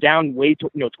starts to dip down way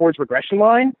towards regression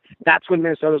line, that's when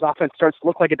Minnesota's offense starts to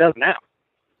look like it does now.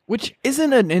 Which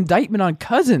isn't an indictment on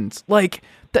Cousins.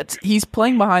 He's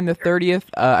playing behind the 30th.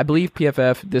 I believe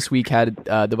PFF this week had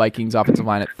the Vikings offensive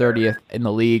line at 30th in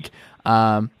the league.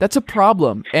 That's a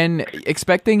problem. And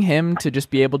expecting him to just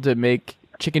be able to make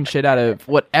chicken shit out of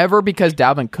whatever, because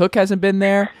Dalvin Cook hasn't been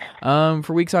there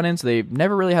for weeks on end, so they've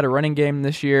never really had a running game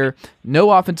this year.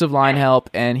 No offensive line help,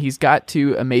 and he's got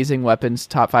 2 amazing weapons,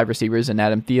 top 5 receivers, in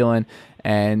Adam Thielen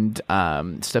and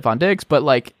Stephon Diggs.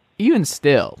 But even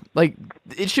still,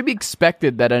 it should be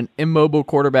expected that an immobile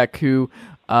quarterback who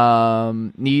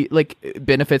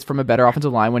benefits from a better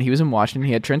offensive line. When he was in Washington,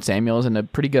 he had Trent Samuels and a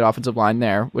pretty good offensive line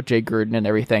there with Jay Gruden and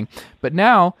everything. But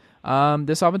now,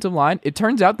 this offensive line, it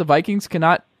turns out the Vikings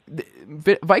cannot.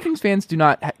 Vikings fans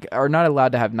are not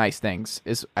allowed to have nice things,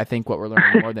 is I think what we're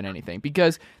learning more than anything,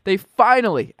 because they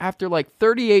finally, after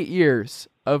 38 years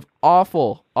of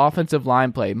awful offensive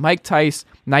line play, Mike Tice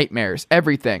nightmares,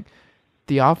 everything,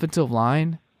 the offensive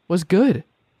line was good.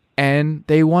 And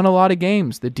they won a lot of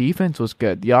games. The defense was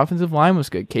good. The offensive line was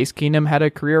good. Case Keenum had a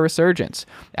career resurgence.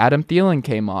 Adam Thielen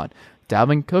came on.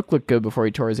 Dalvin Cook looked good before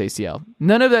he tore his ACL.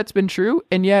 None of that's been true,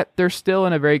 and yet they're still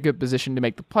in a very good position to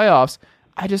make the playoffs.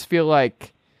 I just feel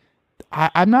like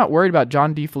I'm not worried about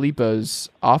John DeFilippo's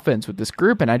offense with this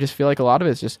group, and I just feel like a lot of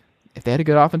it's just, if they had a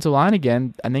good offensive line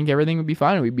again, I think everything would be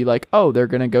fine. We'd be like, oh, they're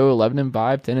going to go 11-5,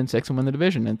 10-6, and win the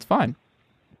division, and it's fine.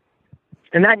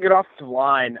 And that good offensive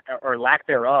line, or lack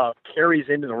thereof, carries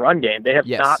into the run game. They have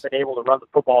not been able to run the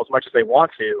football as much as they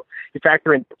want to. You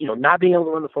factor in, not being able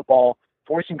to run the football,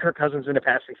 forcing Kirk Cousins into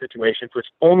passing situations, which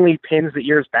only pins the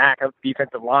ears back of the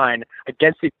defensive line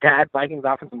against the bad Vikings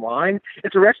offensive line.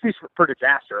 It's a recipe for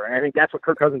disaster, and I think that's what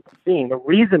Kirk Cousins is seeing. The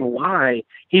reason why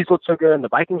he's looked so good and the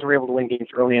Vikings were able to win games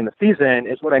early in the season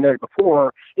is what I noted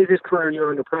before, is his career year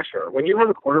under pressure. When you have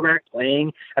a quarterback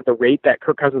playing at the rate that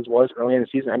Kirk Cousins was early in the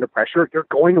season under pressure, you're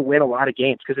going to win a lot of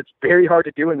games, because it's very hard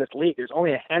to do in this league. There's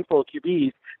only a handful of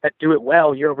QBs that do it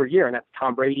well year over year, and that's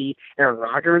Tom Brady, Aaron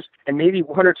Rodgers, and maybe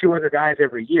 1 or 2 other guys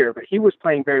every year. But he was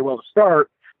playing very well to start,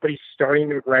 but he's starting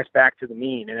to regress back to the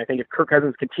mean. And I think if Kirk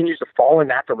Cousins continues to fall in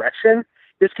that direction,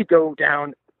 this could go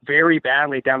down very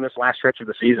badly down this last stretch of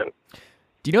the season.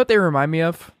 Do you know what they remind me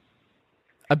of?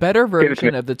 A better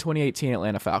version of the 2018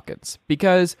 Atlanta Falcons.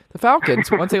 Because the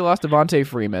Falcons, once they lost Devontae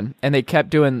Freeman, and they kept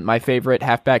doing my favorite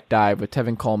halfback dive with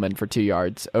Tevin Coleman for 2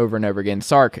 yards over and over again.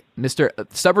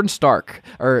 Stubborn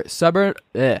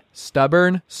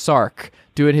Sark,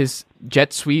 doing his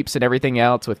jet sweeps and everything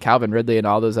else with Calvin Ridley and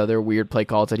all those other weird play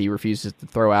calls that he refuses to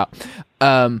throw out.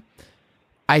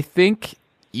 I think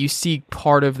you see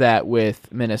part of that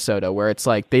with Minnesota, where it's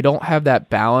like they don't have that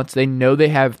balance. They know they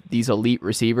have these elite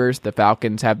receivers. The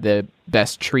Falcons have the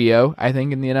best trio, I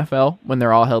think, in the NFL when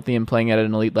they're all healthy and playing at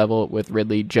an elite level with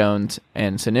Ridley, Jones,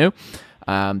 and Sanu.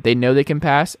 They know they can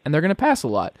pass, and they're going to pass a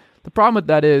lot. The problem with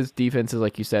that is defenses,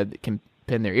 like you said, can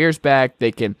pin their ears back.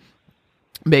 They can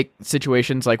make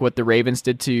situations like what the Ravens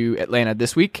did to Atlanta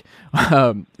this week.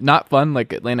 Not fun.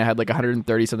 Like Atlanta had like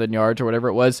 130-something yards or whatever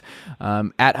it was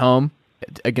at home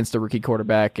against a rookie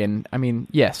quarterback. And, I mean,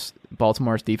 yes,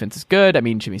 Baltimore's defense is good. I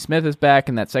mean, Jimmy Smith is back,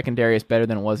 and that secondary is better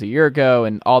than it was a year ago,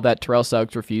 and all that. Terrell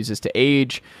Suggs refuses to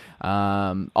age,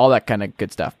 all that kind of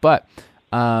good stuff. But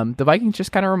the Vikings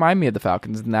just kind of remind me of the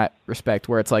Falcons in that respect,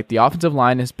 where it's like the offensive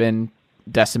line has been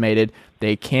decimated.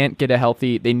 They can't get a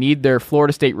healthy. They need their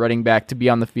Florida State running back to be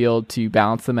on the field to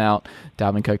balance them out.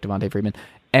 Dalvin Cook, Devontae Freeman.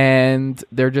 And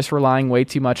they're just relying way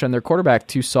too much on their quarterback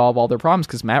to solve all their problems,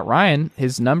 because Matt Ryan,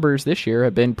 his numbers this year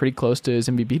have been pretty close to his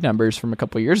MVP numbers from a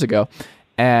couple of years ago,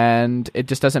 and it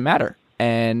just doesn't matter.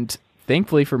 And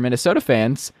thankfully for Minnesota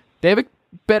fans, they have a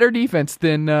better defense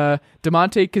than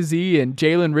DeMonte Kazee and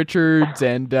Jalen Richards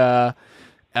and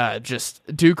just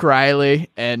Duke Riley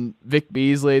and Vic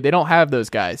Beasley. They don't have those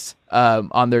guys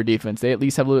on their defense. They at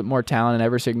least have a little bit more talent, and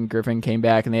Everson Griffin came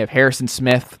back, and they have Harrison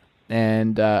Smith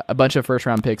and a bunch of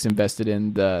first-round picks invested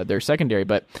in their secondary.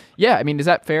 But, yeah, I mean, is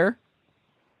that fair?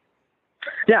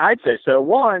 Yeah, I'd say so.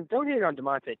 One, don't hate on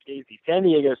DeMonte Casey, San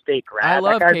Diego State grad. I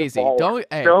love Casey.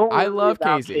 I love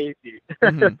Casey.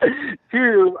 Mm-hmm.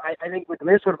 Two, I think with the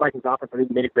Minnesota Vikings offense, I think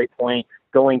you made a great point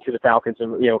going to the Falcons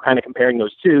and, kind of comparing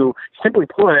those two. Simply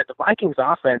put, the Vikings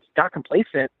offense got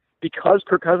complacent because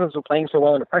Kirk Cousins was playing so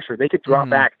well under pressure. They could drop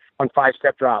back on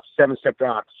 5-step drops, 7-step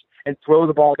drops, and throw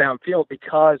the ball downfield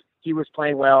because he was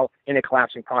playing well in a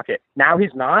collapsing pocket. Now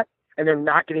he's not, and they're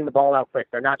not getting the ball out quick.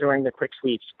 They're not doing the quick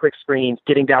sweeps, quick screens,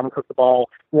 getting Dalvin Cook the ball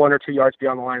 1 or 2 yards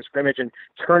beyond the line of scrimmage and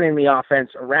turning the offense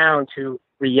around to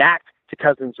react to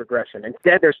Cousins' regression.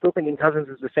 Instead, they're still thinking Cousins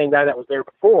is the same guy that was there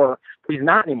before, but he's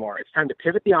not anymore. It's time to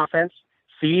pivot the offense,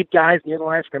 feed guys near the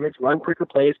line of scrimmage, run quicker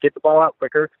plays, get the ball out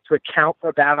quicker to account for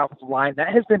a bad offensive line. That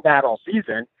has been bad all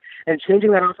season. And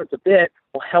changing that offense a bit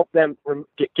will help them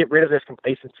get rid of this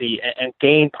complacency and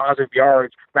gain positive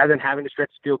yards rather than having to stretch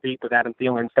the field deep with Adam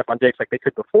Thielen and Stephon Diggs like they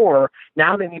could before.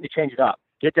 Now they need to change it up.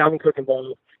 Get Dalvin Cook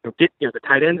involved, get the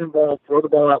tight ends involved, throw the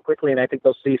ball out quickly, and I think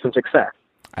they'll see some success.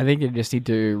 I think you just need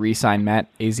to re-sign Matt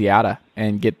Asiata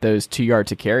and get those 2 yards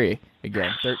to carry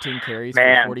again. 13 carries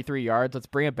for 43 yards. Let's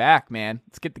bring it back, man.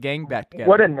 Let's get the gang back together.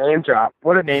 What a name drop.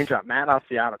 Matt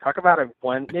Asiata. Talk about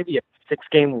maybe a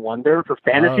 6-game wonder for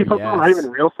fantasy football, not even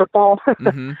real football.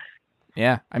 Mm-hmm.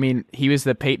 Yeah. I mean, he was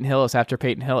the Peyton Hillis after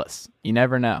Peyton Hillis. You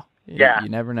never know. You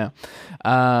never know.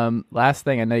 Last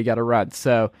thing, I know you got to run.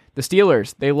 So the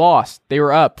Steelers, they lost. They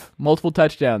were up multiple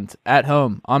touchdowns at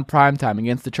home on primetime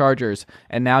against the Chargers.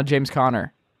 And now James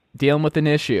Conner dealing with an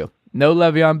issue. No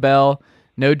Le'Veon Bell,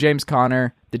 no James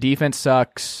Conner. The defense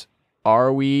sucks.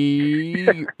 Are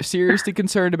we seriously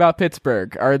concerned about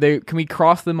Pittsburgh? Can we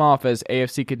cross them off as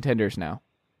AFC contenders now?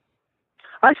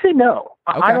 I say no.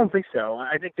 Okay. I don't think so.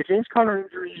 I think the James Conner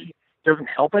injury doesn't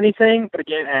help anything. But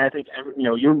again, I think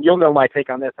you'll know my take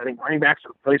on this. I think running backs are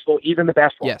replaceable, even the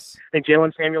best ones. Yes. I think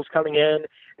Jalen Samuel's coming in.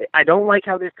 I don't like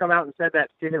how they've come out and said that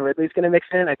Stephen Ridley's going to mix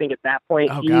in. I think at that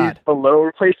point he's below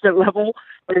replacement level.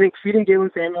 But I think feeding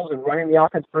Jalen Samuels and running the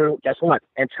offense through, guess what,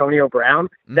 Antonio Brown,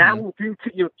 that will do.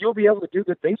 You'll be able to do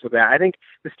good things with that. I think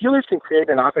the Steelers can create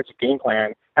an offensive game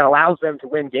plan that allows them to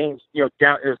win games,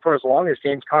 down for as long as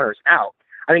James Conner's out.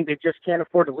 I think they just can't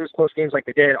afford to lose close games like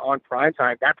they did on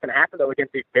primetime. That's going to happen, though,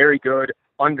 against a very good,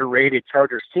 underrated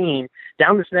Chargers team.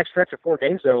 Down this next stretch of 4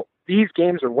 games, though, these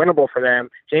games are winnable for them.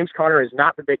 James Conner is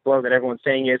not the big blow that everyone's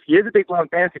saying is. He is a big blow in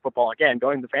fantasy football, again,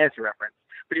 going to the fantasy reference.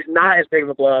 But he's not as big of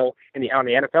a blow on the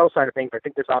NFL side of things. I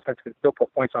think this offense can still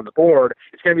put points on the board.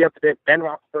 It's going to be up to Ben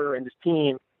Roethlisberger and his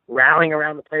team rallying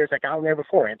around the players that got in there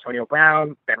before. Antonio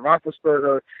Brown, Ben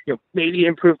Roethlisberger, maybe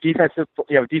improve defensive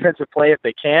play if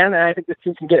they can, and I think this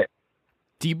team can get it.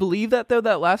 Do you believe that, though,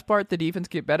 that last part, the defense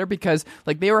get better? Because,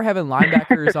 they were having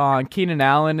linebackers on Keenan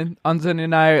Allen on Sunday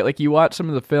night. You watch some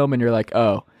of the film, and you're like,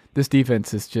 oh, this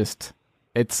defense is just,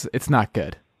 it's not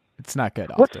good. It's not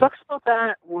good. What sucks about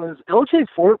that was LJ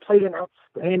Ford played an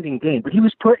outstanding game, but he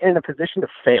was put in a position to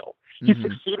fail. He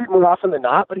succeeded more often than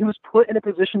not, but he was put in a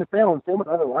position to fail, and same with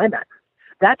other linebackers.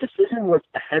 That decision was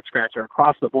a head-scratcher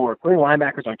across the board. Putting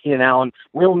linebackers on Keenan Allen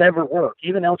will never work.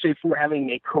 Even LJ Ford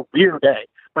having a career day,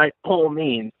 by all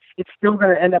means, it's still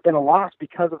going to end up in a loss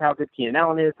because of how good Keenan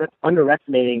Allen is. That's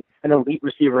underestimating an elite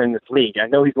receiver in this league. I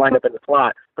know he's lined up in the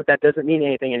slot, but that doesn't mean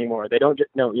anything anymore. They don't just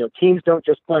teams don't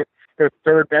just put their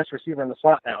third best receiver in the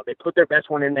slot now. They put their best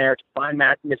one in there to find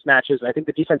mismatches, and I think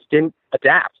the defense didn't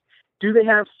adapt. Do they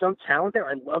have some talent there?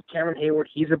 I love Cameron Hayward.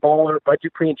 He's a baller. Bud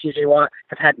Dupree and TJ Watt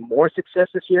have had more success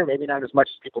this year. Maybe not as much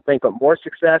as people think, but more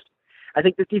success. I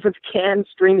think the defense can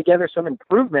string together some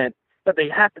improvement, but they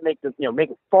have to make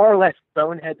far less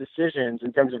bonehead decisions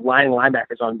in terms of lining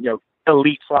linebackers on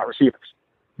elite slot receivers.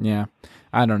 Yeah,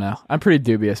 I don't know. I'm pretty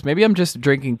dubious. Maybe I'm just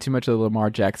drinking too much of the Lamar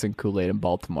Jackson Kool-Aid in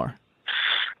Baltimore.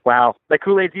 Wow, the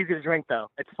Kool-Aid's easy to drink though.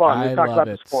 It's fun. I love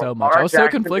it so much. I was so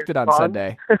conflicted on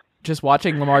Sunday, just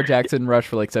watching Lamar Jackson rush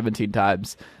for like 17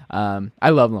 times. I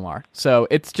love Lamar, so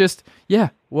it's just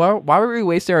why were we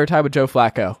wasting our time with Joe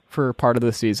Flacco for part of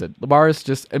the season? Lamar is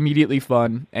just immediately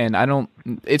fun, and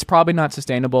it's probably not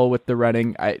sustainable with the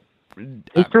running.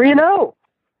 He's 3-0.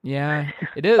 Yeah,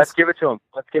 it is. Let's give it to him.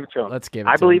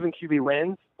 I believe in QB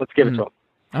wins. Let's give it to him.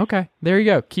 Okay, there you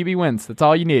go. QB wins. That's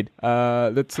all you need.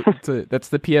 That's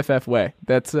the PFF way.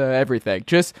 That's everything.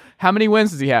 Just how many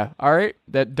wins does he have? All right,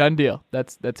 that done deal.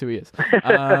 That's who he is.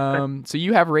 So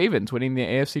you have Ravens winning the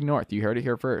AFC North. You heard it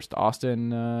here first.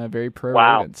 Austin, very pro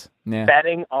Ravens. Yeah.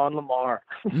 Betting on Lamar.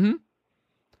 Mm-hmm.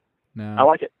 No, I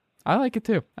like it. I like it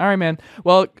too. All right, man.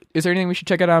 Well, is there anything we should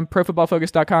check out on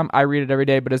ProFootballFocus.com? I read it every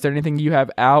day, but is there anything you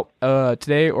have out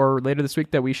today or later this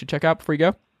week that we should check out before you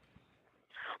go?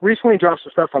 Recently dropped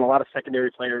some stuff on a lot of secondary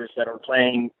players that are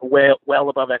playing well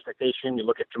above expectation. You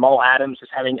look at Jamal Adams is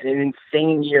having an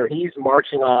insane year. He's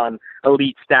marching on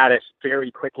elite status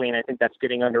very quickly, and I think that's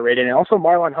getting underrated. And also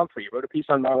Marlon Humphrey. You wrote a piece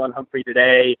on Marlon Humphrey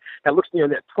today that looks, the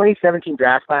 2017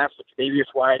 draft class with Davius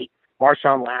White,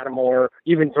 Marshawn Lattimore,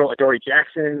 even throw Adoree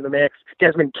Jackson into the mix.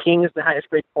 Desmond King is the highest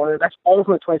grade corner. That's all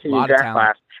from the 2017 draft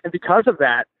class. And because of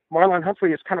that, Marlon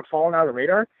Humphrey has kind of fallen out of the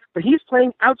radar, but he's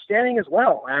playing outstanding as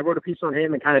well. And I wrote a piece on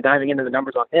him and kind of diving into the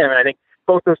numbers on him. And I think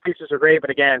both those pieces are great. But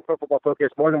again, Pro Football Focus,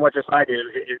 more than what just I do,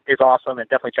 is awesome. And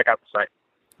definitely check out the site.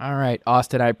 All right,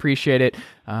 Austin, I appreciate it.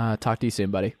 Talk to you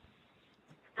soon, buddy.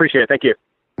 Appreciate it. Thank you.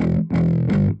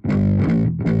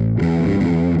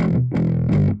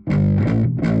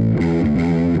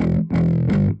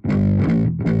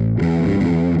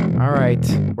 All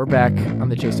right, we're back on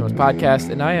the Chase Thomas podcast,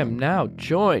 and I am now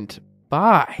joined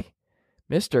by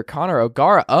Mr. Connor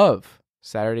O'Gara of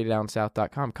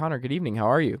SaturdayDownSouth.com. Connor, good evening. How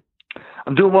are you?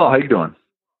 I'm doing well. How you doing?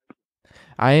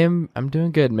 I'm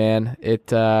doing good, man.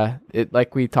 It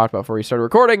like we talked about before we started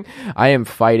recording, I am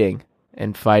fighting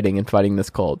this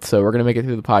cold. So we're gonna make it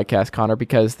through the podcast, Connor,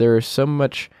 because there's so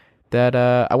much that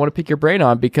I want to pick your brain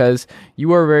on, because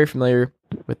you are very familiar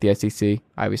with the SEC,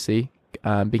 obviously.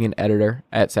 Being an editor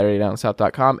at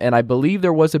SaturdayDownSouth.com, and I believe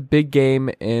there was a big game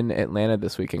in Atlanta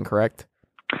this weekend, correct?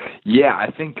 Yeah,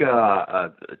 I think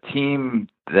a team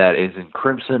that is in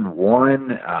crimson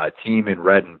won, a team in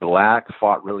red and black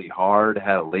fought really hard,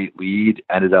 had a late lead,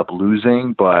 ended up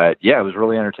losing, but yeah, it was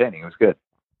really entertaining. It was good.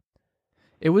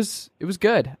 It was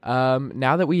good.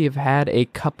 Now that we have had a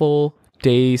couple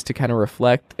days to kind of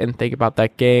reflect and think about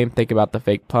that game, think about the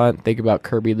fake punt, think about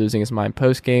Kirby losing his mind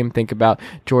post-game, think about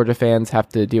Georgia fans have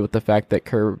to deal with the fact that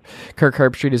Kirk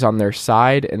Herbstreit is on their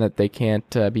side and that they can't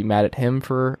be mad at him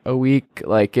for a week.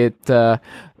 Like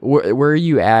where are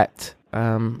you at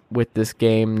with this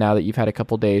game now that you've had a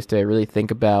couple days to really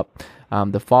think about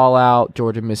the fallout,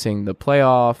 Georgia missing the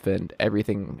playoff, and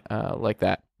everything like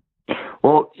that?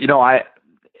 Well,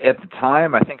 at the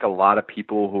time, I think a lot of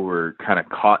people who were kind of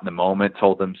caught in the moment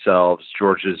told themselves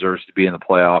Georgia deserves to be in the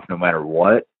playoff no matter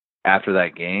what after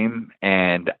that game.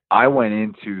 And I went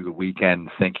into the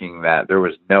weekend thinking that there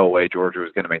was no way Georgia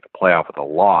was going to make the playoff with a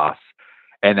loss.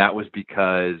 And that was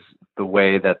because the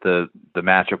way that the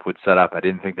matchup would set up, I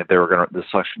didn't think that the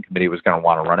selection committee was going to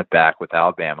want to run it back with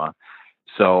Alabama.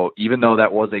 So even though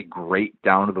that was a great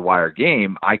down-to-the-wire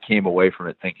game, I came away from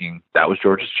it thinking that was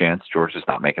Georgia's chance. Georgia's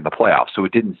not making the playoffs. So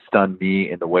it didn't stun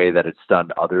me in the way that it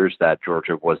stunned others that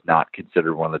Georgia was not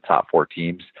considered one of the top four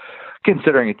teams,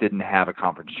 considering it didn't have a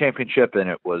conference championship and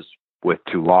it was with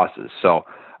 2 losses. So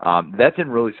that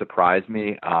didn't really surprise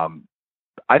me.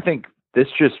 I think this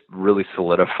just really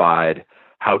solidified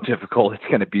how difficult it's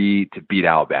going to be to beat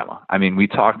Alabama. I mean, we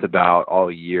talked about all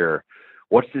year,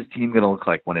 what's this team going to look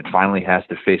like when it finally has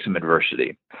to face some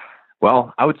adversity?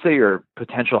 Well, I would say your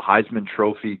potential Heisman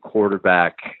Trophy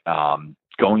quarterback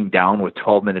going down with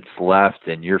 12 minutes left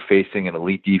and you're facing an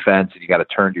elite defense and you got to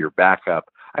turn to your backup.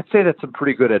 I'd say that's some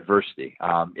pretty good adversity.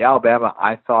 Alabama,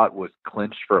 I thought, was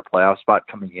clinched for a playoff spot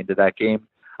coming into that game.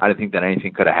 I didn't think that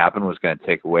anything could have happened was going to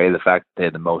take away the fact that they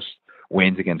had the most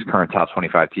wins against current top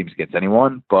 25 teams against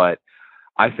anyone. But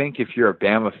I think if you're a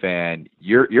Bama fan,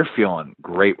 you're feeling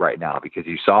great right now because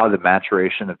you saw the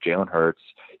maturation of Jalen Hurts.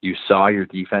 You saw your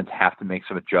defense have to make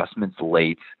some adjustments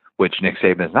late which Nick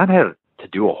Saban has not had to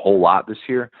do a whole lot this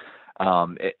year.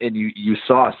 And you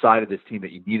saw a side of this team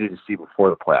that you needed to see before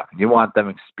the playoff. And you want them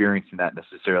experiencing that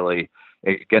necessarily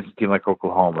against a team like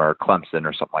Oklahoma or Clemson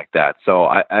or something like that. So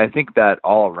I think that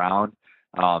all around,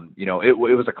 it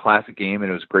was a classic game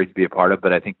and it was great to be a part of.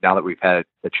 But I think now that we've had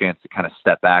a chance to kind of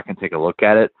step back and take a look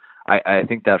at it, I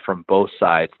think that from both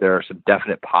sides, there are some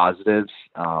definite positives.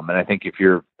 And I think if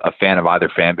you're a fan of either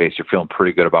fan base, you're feeling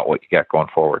pretty good about what you got going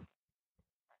forward.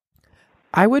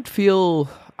 I would feel,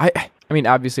 I mean,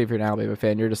 obviously, if you're an Alabama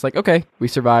fan, you're just like, okay, we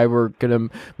survived. We're going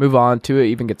to move on to it.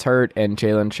 Even gets hurt, and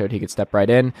Jalen showed he could step right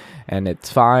in, and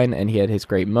it's fine, and he had his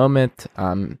great moment.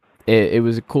 It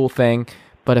was a cool thing.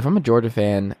 But if I'm a Georgia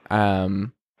fan,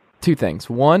 two things.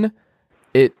 One,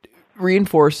 it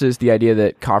reinforces the idea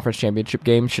that conference championship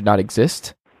games should not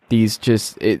exist. It's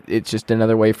just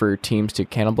another way for teams to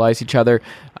cannibalize each other.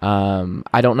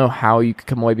 I don't know how you could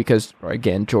come away because,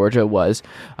 again, Georgia was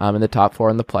in the top 4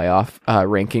 in the playoff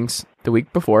rankings the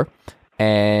week before,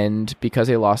 and because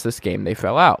they lost this game, they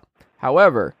fell out.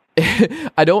 However,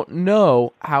 I don't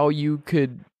know how you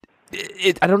could.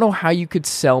 I don't know how you could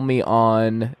sell me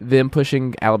on them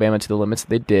pushing Alabama to the limits that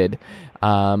they did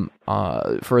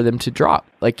for them to drop.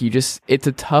 It's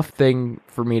a tough thing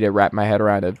for me to wrap my head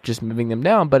around of just moving them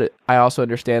down, but I also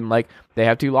understand, they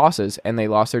have 2 losses, and they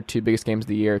lost their 2 biggest games of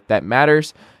the year. That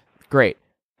matters. Great.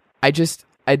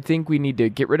 I think we need to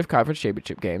get rid of conference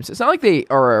championship games. It's not like they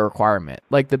are a requirement.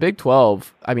 Like the Big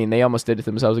 12, I mean, they almost did it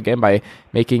themselves again by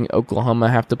making Oklahoma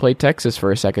have to play Texas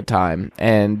for a second time.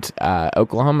 And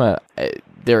Oklahoma,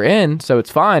 they're in, so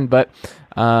it's fine. But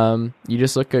you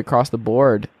just look across the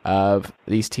board of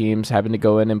these teams having to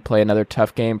go in and play another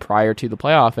tough game prior to the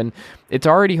playoff. And it's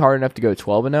already hard enough to go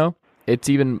 12-0. It's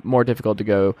even more difficult to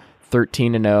go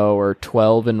 13-0 or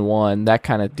 12-1, that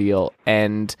kind of deal.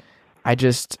 And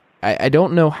I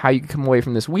don't know how you can come away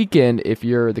from this weekend if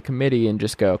you're the committee and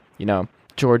just go,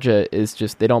 Georgia is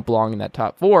just, they don't belong in that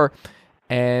top 4.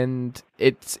 And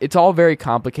it's all very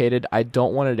complicated. I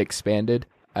don't want it expanded.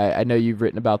 I know you've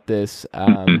written about this,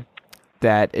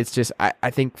 that it's just,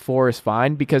 I think 4 is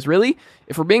fine because really,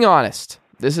 if we're being honest,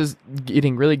 this is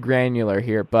getting really granular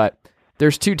here, but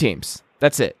there's 2 teams.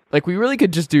 That's it. We really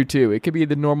could just do 2. It could be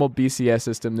the normal BCS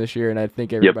system this year, and I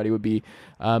think everybody would be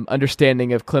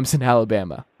understanding of Clemson,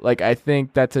 Alabama. I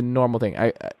think that's a normal thing.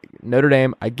 Notre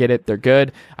Dame, I get it. They're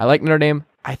good. I like Notre Dame.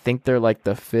 I think they're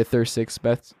the 5th or 6th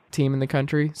best team in the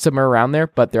country, somewhere around there,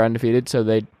 but they're undefeated, so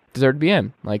they deserve to be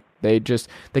in. They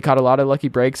caught a lot of lucky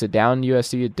breaks, down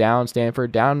USC, down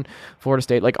Stanford, down Florida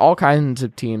State, all kinds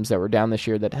of teams that were down this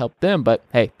year that helped them, but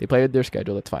hey, they played their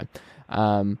schedule. That's fine.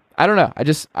 I don't know.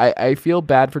 I feel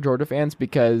bad for Georgia fans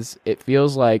because it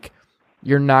feels like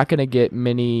you're not going to get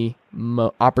many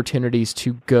opportunities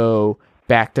to go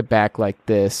back to back like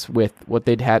this with what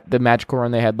they'd had, the magical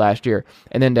run they had last year,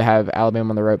 and then to have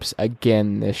Alabama on the ropes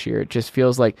again this year. It just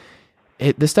feels like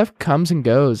this stuff comes and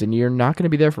goes, and you're not going to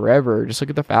be there forever. Just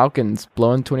look at the Falcons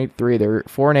blowing 23. They're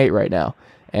 4-8 right now,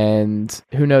 and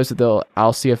who knows if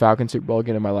I'll see a Falcons Super Bowl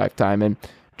again in my lifetime. And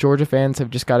Georgia fans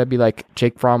have just got to be like,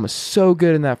 Jake Fromm was so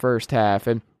good in that first half,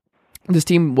 and this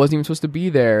team wasn't even supposed to be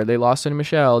there. They lost Sonny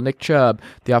Michel, Nick Chubb.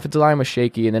 The offensive line was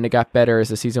shaky, and then it got better as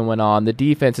the season went on. The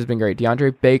defense has been great.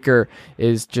 DeAndre Baker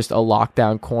is just a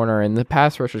lockdown corner, and the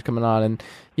pass rushers coming on. And,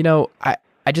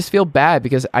 I just feel bad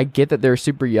because I get that they're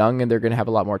super young and they're going to have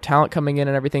a lot more talent coming in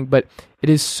and everything, but it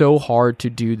is so hard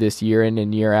to do this year in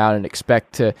and year out and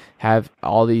expect to have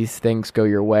all these things go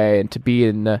your way and to be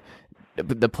in the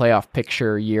playoff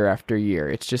picture year after year.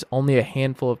 It's just only a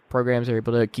handful of programs are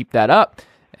able to keep that up.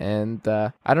 And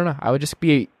I don't know. I would just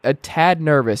be a tad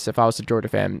nervous if I was a Georgia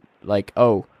fan,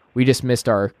 we just missed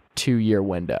our 2-year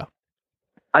window.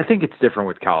 I think it's different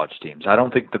with college teams. I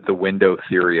don't think that the window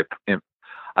theory,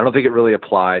 I don't think it really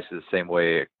applies to the same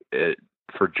way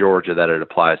for Georgia that it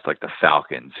applies to the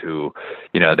Falcons, who,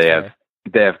 they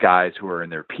have guys who are in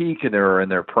their peak and they're in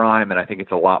their prime, and I think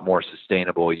it's a lot more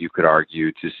sustainable, you could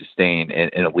argue, to sustain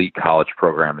an elite college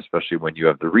program, especially when you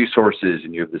have the resources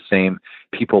and you have the same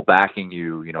people backing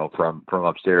you, from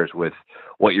upstairs with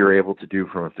what you're able to do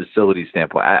from a facility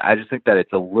standpoint. I just think that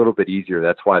it's a little bit easier.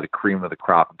 That's why the cream of the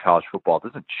crop in college football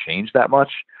doesn't change that much.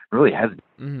 It really hasn't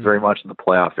very much in the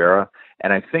playoff era.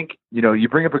 And I think, you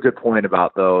bring up a good point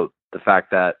about, though, the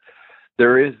fact that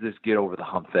there is this get over the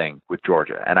hump thing with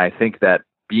Georgia. And I think that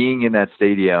being in that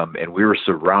stadium and we were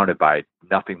surrounded by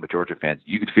nothing but Georgia fans,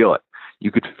 you could feel it. You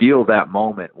could feel that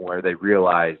moment where they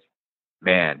realize,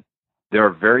 man, there are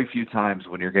very few times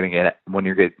when you're going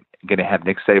to have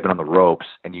Nick Saban on the ropes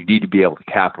and you need to be able to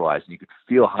capitalize. And you could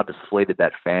feel how deflated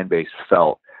that fan base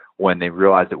felt when they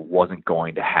realized it wasn't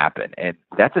going to happen. And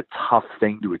that's a tough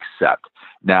thing to accept.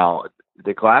 Now,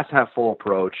 the glass half full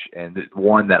approach, and the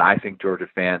one that I think Georgia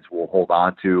fans will hold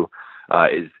on to,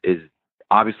 is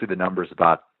obviously the numbers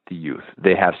about the youth.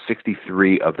 They have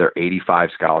 63 of their 85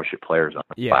 scholarship players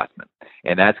underclassmen,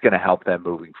 and that's going to help them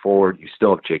moving forward. You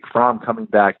still have Jake Fromm coming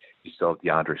back. You still have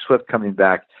DeAndre Swift coming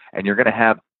back, and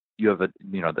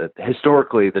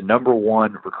historically the number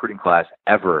one recruiting class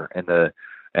ever in the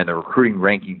recruiting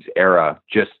rankings era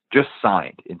just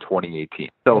signed in 2018.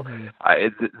 So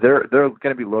they're going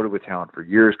to be loaded with talent for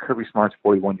years. Kirby Smart's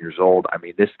 41 years old. I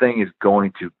mean, this thing is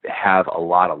going to have a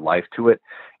lot of life to it,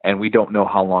 and we don't know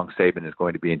how long Saban is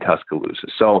going to be in Tuscaloosa.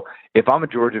 So if I'm a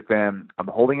Georgia fan, I'm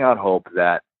holding out hope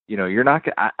that, you're not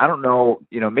going to, I don't know,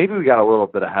 maybe we got a little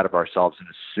bit ahead of ourselves in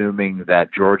assuming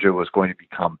that Georgia was going to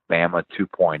become Bama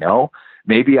 2.0.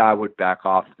 Maybe I would back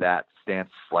off that stance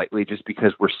slightly just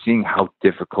because we're seeing how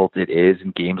difficult it is,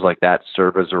 and games like that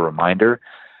serve as a reminder.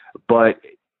 But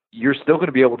you're still going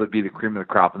to be able to be the cream of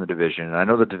the crop in the division. And I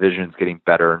know the division is getting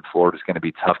better, and Florida's going to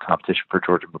be tough competition for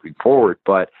Georgia moving forward.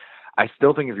 But I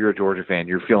still think if you're a Georgia fan,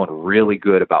 you're feeling really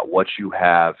good about what you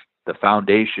have, the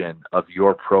foundation of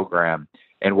your program,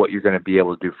 and what you're going to be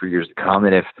able to do for years to come.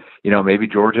 And if, maybe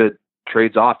Georgia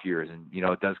trades off years and,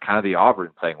 does kind of the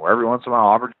Auburn thing where every once in a while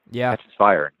Auburn catches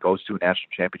fire and goes to a national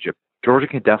championship, Georgia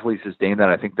can definitely sustain that.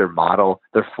 I think their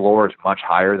floor is much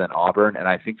higher than Auburn. And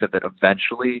I think that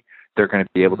eventually they're going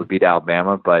to be able to beat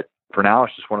Alabama. But for now,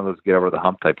 it's just one of those get over the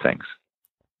hump type things.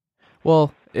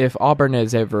 Well, if Auburn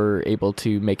is ever able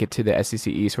to make it to the SEC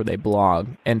East where they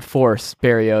belong and force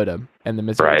Barry Odom and the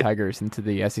Missouri Tigers into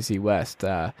the SEC West,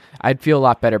 I'd feel a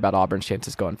lot better about Auburn's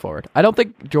chances going forward. I don't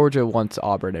think Georgia wants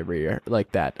Auburn every year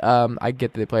like that. I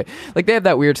get that they play. Like, they have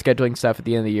that weird scheduling stuff at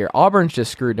the end of the year. Auburn's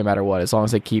just screwed no matter what, as long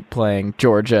as they keep playing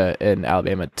Georgia and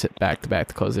Alabama back-to-back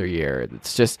to close their year.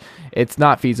 It's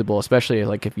not feasible, especially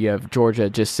like if you have Georgia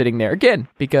just sitting there again,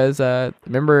 because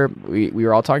remember, we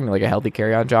were all talking like a healthy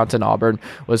Kerryon Johnson. Auburn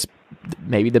was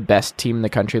maybe the best team in the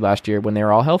country last year when they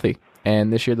were all healthy.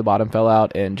 And this year the bottom fell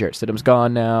out, and Jarrett Stidham's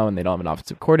gone now, and they don't have an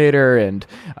offensive coordinator, and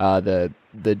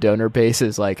the donor base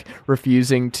is like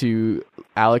refusing to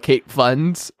allocate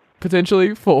funds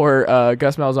potentially for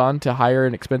Gus Malzahn to hire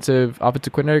an expensive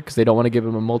offensive coordinator because they don't want to give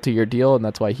him a multi-year deal, and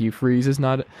that's why Hugh Freeze is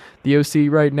not the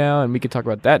OC right now, and we can talk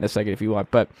about that in a second if you want.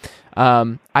 But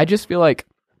I just feel like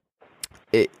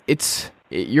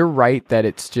you're right that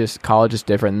it's just college is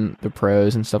different than the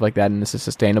pros and stuff like that, and this is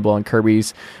sustainable, and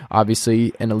Kirby's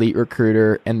obviously an elite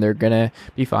recruiter, and they're going to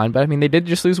be fine. But, I mean, they did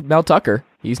just lose Mel Tucker.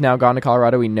 He's now gone to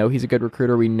Colorado. We know he's a good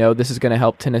recruiter. We know this is going to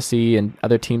help Tennessee and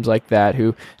other teams like that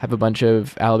who have a bunch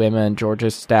of Alabama and Georgia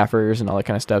staffers and all that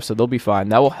kind of stuff, so they'll be fine.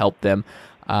 That will help them.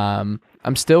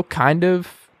 I'm still kind of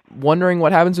wondering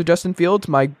what happens with Justin Fields.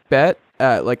 My bet,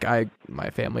 my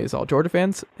family is all Georgia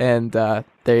fans, and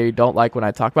they don't like when I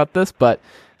talk about this, but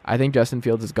I think Justin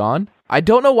Fields is gone. I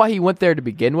don't know why he went there to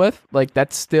begin with. Like,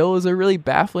 that still is a really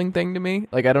baffling thing to me.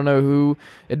 Like, I don't know who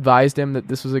advised him that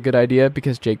this was a good idea,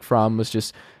 because Jake Fromm was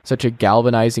just such a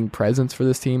galvanizing presence for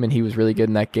this team, and he was really good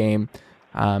in that game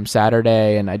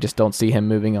Saturday, and I just don't see him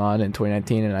moving on in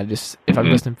 2019. And if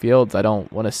I'm Justin Fields, I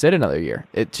don't want to sit another year.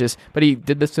 But he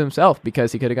did this to himself,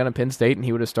 because he could have gone to Penn State and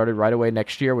he would have started right away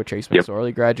next year with Chase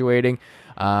McSorley graduating.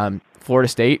 Florida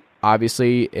State,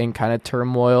 obviously in kind of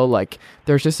turmoil. Like,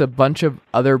 there's just a bunch of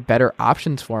other better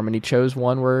options for him, and he chose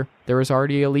one where there was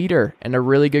already a leader and a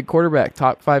really good quarterback,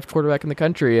 top 5 quarterback in the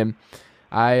country. And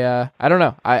I don't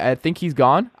know. I think he's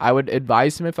gone. I would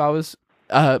advise him, if I was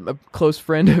a close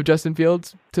friend of Justin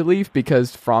Fields, to leave,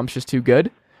 because Fromm's just too good,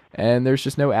 and there's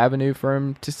just no avenue for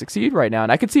him to succeed right now.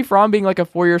 And I could see Fromm being like a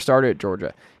 4-year starter at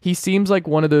Georgia. He seems like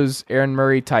one of those Aaron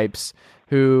Murray types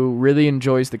who really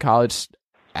enjoys the college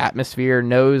atmosphere,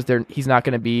 knows he's not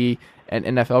going to be an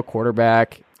NFL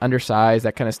quarterback, undersized,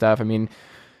 that kind of stuff. I mean,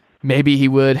 maybe he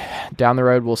would down the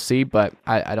road, we'll see, but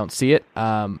I don't see it.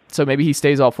 So maybe he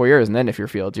stays all 4 years, and then if you're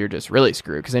Fields, you're just really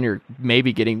screwed, because then you're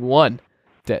maybe getting one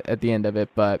at the end of it.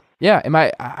 But yeah,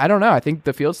 I don't know. I think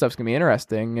the Field stuff's gonna be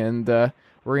interesting, and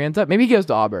where he ends up, maybe he goes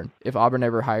to Auburn if Auburn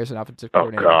ever hires an offensive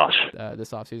coordinator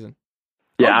this offseir's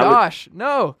Yeah,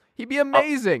 no, he'd be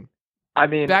amazing. I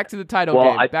mean, back to the title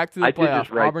game, back to the playoff.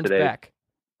 Auburn's today, back.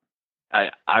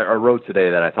 I wrote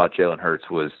today that I thought Jalen Hurts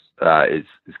was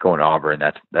is going to Auburn.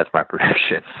 That's my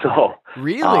prediction. So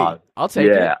really, I'll take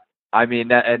it. I mean,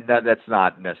 that's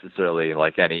not necessarily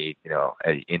like any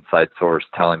inside source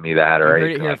telling me that or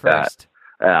anything like that.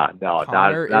 No,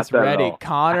 Connor not is ready.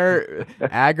 Connor,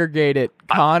 aggregate it.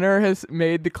 Connor has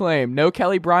made the claim. No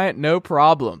Kelly Bryant, no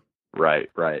problem. Right.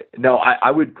 No,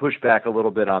 I would push back a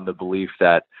little bit on the belief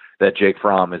that that Jake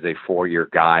Fromm is a 4-year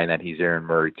guy and that he's Aaron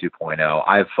Murray 2.0.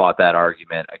 I've fought that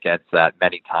argument against that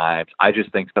many times. I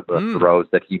just think some of the throws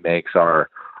that he makes are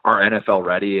NFL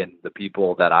ready, and the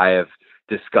people that I have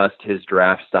discussed his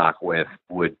draft stock with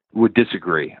would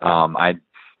disagree.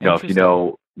 If you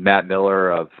know Matt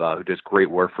Miller who does great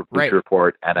work for Bleacher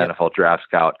Report and NFL Draft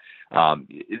Scout,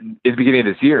 in the beginning of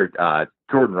this year,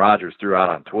 Jordan Rogers threw out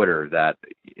on Twitter that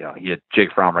he had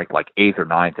Jake Fromm ranked like 8th or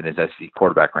 9th in his SEC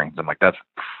quarterback rankings. I'm like, that's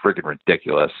freaking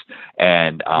ridiculous.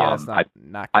 And I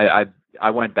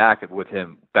went back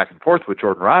and forth with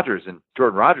Jordan Rogers, and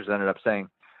Jordan Rogers ended up saying,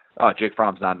 "Oh, Jake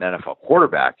Fromm's not an NFL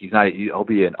quarterback. He'll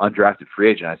be an undrafted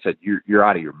free agent." I said, "You're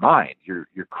out of your mind. You're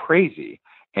crazy."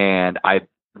 And I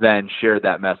then shared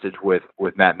that message with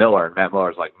Matt Miller, and Matt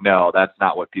Miller's like, "No, that's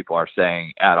not what people are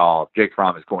saying at all. If Jake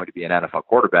Fromm is going to be an NFL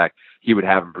quarterback, he would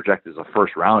have him projected as a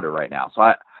first rounder right now." So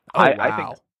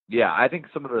I think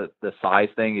some of the size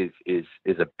thing is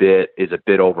a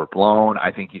bit overblown.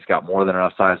 I think he's got more than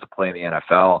enough size to play in the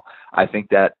NFL. I think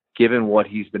that given what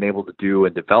he's been able to do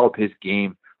and develop his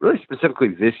game really specifically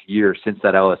this year since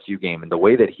that LSU game, and the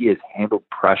way that he has handled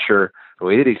pressure, the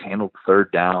way that he's handled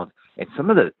third downs, and some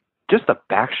of the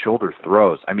back shoulder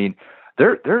throws. I mean,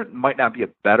 there might not be a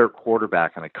better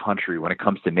quarterback in the country when it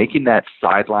comes to making that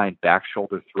sideline back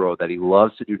shoulder throw that he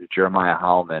loves to do to Jeremiah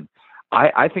Howman.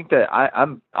 I think that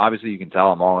I'm obviously, you can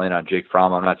tell I'm all in on Jake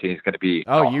Fromm. I'm not saying he's going to be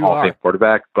a Hall of Fame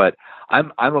quarterback, but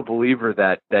I'm a believer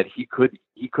that he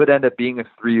could end up being a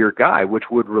 3-year guy, which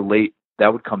would relate.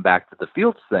 That would come back to the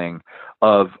Fields thing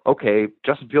of, okay,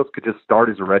 Justin Fields could just start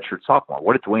as a redshirt sophomore.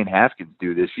 What did Dwayne Haskins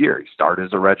do this year? He started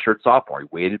as a redshirt sophomore. He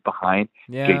waited behind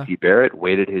JT Barrett,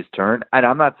 waited his turn. And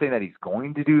I'm not saying that he's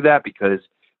going to do that, because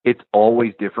it's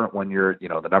always different when you're,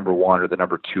 the number 1 or the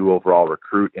number 2 overall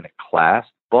recruit in a class.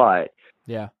 But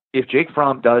if Jake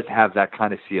Fromm does have that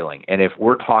kind of ceiling, and if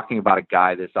we're talking about a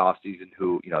guy this offseason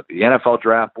who, the NFL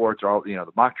draft boards are all, the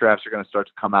mock drafts are going to start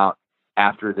to come out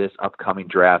after this upcoming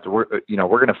draft, we're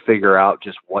going to figure out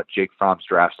just what Jake Fromm's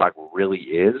draft stock really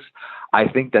is. I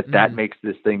think that makes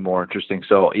this thing more interesting.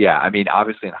 So I mean,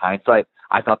 obviously in hindsight,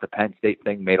 I thought the Penn State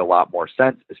thing made a lot more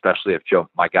sense, especially if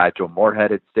my guy Joe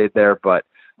Moorhead had stayed there. But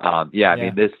I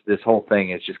mean, this whole thing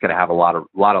is just going to have a lot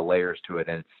of layers to it,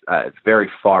 and it's very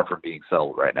far from being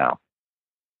settled right now.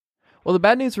 Well, the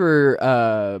bad news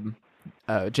for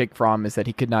Jake Fromm is that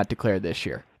he could not declare this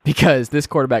year, because this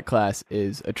quarterback class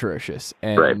is atrocious.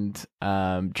 And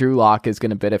Drew Lock is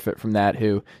going to benefit from that,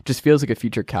 who just feels like a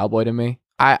future Cowboy to me.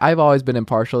 I've always been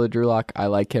impartial to Drew Lock. I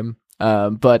like him.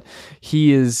 But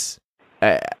he is...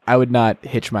 I would not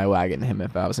hitch my wagon to him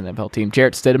if I was an NFL team.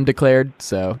 Jarrett Stidham declared,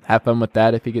 so have fun with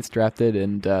that if he gets drafted,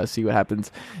 and see what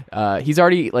happens. He's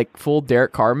already like full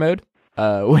Derek Carr mode.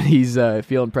 When he's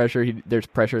feeling pressure, there's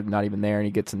pressure not even there, and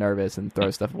he gets nervous and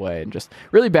throws stuff away, and just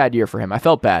really bad year for him. I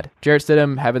felt bad. Jarrett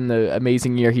Stidham having the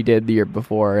amazing year he did the year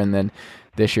before, and then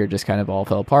this year just kind of all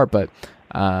fell apart. But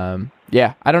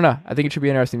I don't know. I think it should be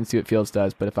interesting to see what Fields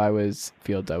does, but if I was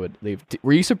Fields, I would leave.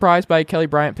 Were you surprised by Kelly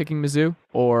Bryant picking Mizzou,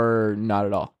 or not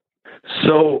at all?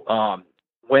 So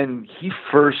when he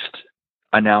first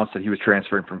announced that he was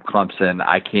transferring from Clemson,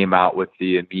 I came out with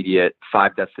the immediate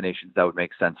 5 destinations that would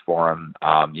make sense for him.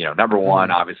 Number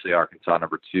 1, obviously Arkansas.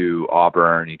 Number 2,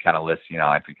 Auburn. You kind of list,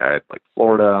 I think I had like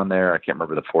Florida on there. I can't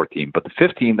remember the 4th team, but the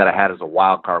 5th team that I had as a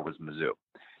wild card was Mizzou.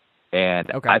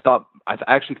 And I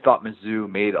actually thought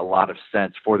Mizzou made a lot of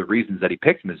sense for the reasons that he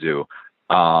picked Mizzou.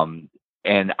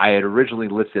 And I had originally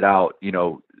listed out,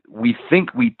 we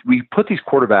think we put these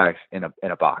quarterbacks in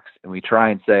a box, and we try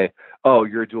and say, oh,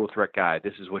 you're a dual threat guy.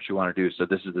 This is what you want to do. So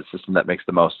this is the system that makes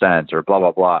the most sense, or blah,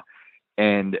 blah, blah.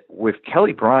 And with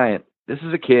Kelly Bryant, this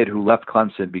is a kid who left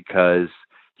Clemson because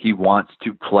he wants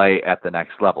to play at the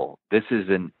next level. This is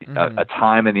a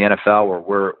time in the NFL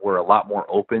where we're a lot more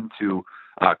open to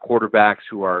quarterbacks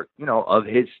who are, of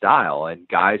his style, and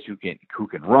guys who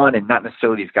can run, and not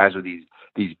necessarily these guys with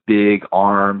these big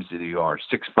arms that are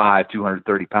 6'5",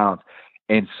 230 pounds.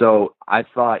 And so I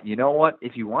thought, you know what?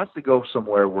 If he wants to go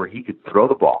somewhere where he could throw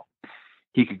the ball,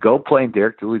 he could go play in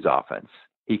Derek Dooley's offense.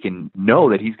 He can know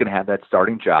that he's going to have that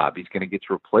starting job. He's going to get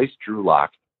to replace Drew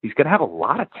Lock. He's going to have a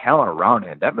lot of talent around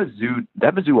him. That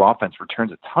Mizzou offense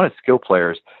returns a ton of skill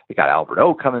players. They got Albert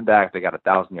O coming back. They got a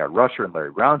 1,000-yard rusher and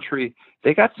Larry Roundtree.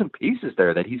 They got some pieces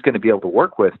there that he's going to be able to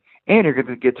work with. And you're going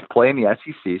to get to play in the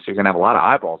SEC, so you're going to have a lot of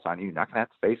eyeballs on you. You're not going to have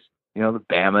to face, the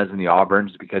Bamas and the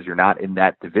Auburns, because you're not in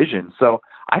that division. So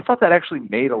I thought that actually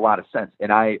made a lot of sense.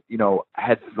 And I,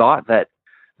 had thought that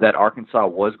that Arkansas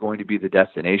was going to be the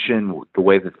destination, the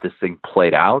way that this thing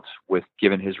played out, with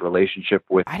given his relationship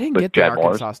with I didn't with get the Chad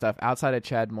Arkansas Morris. stuff outside of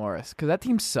Chad Morris because that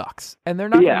team sucks, and they're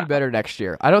not going to be better next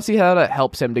year. I don't see how that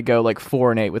helps him to go like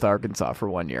 4-8 with Arkansas for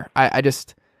 1 year. I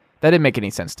just that didn't make any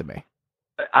sense to me.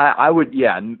 I would,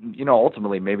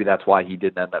 ultimately maybe that's why he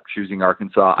didn't end up choosing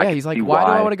Arkansas. Yeah, he's like, why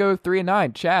do I want to go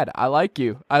 3-9? Chad, I like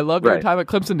you. I love your time at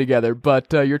Clemson together,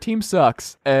 but your team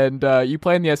sucks, and you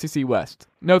play in the SEC West.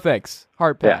 No thanks.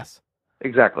 Hard pass. Yeah,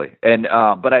 exactly. And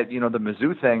but the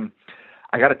Mizzou thing,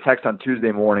 I got a text on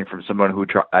Tuesday morning from someone who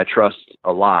I trust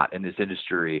a lot in this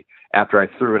industry after I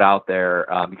threw it out there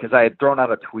because I had thrown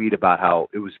out a tweet about how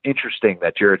it was interesting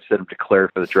that Jarrett Stidham declared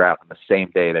for the draft on the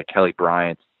same day that Kelly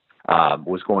Bryant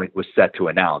was set to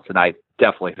announce, and I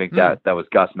definitely think that was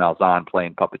Gus Malzahn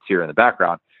playing puppeteer in the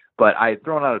background. But I had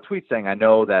thrown out a tweet saying I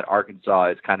know that Arkansas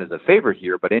is kind of the favorite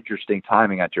here, but interesting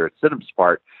timing on Jarrett Stidham's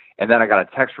part. And then I got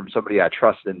a text from somebody I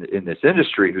trust in this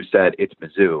industry who said, "It's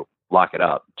Mizzou, lock it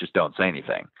up, just don't say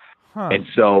anything." And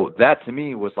so that to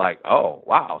me was like, oh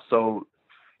wow, so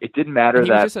it didn't matter and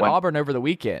he that was just at Auburn over the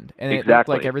weekend, and it looked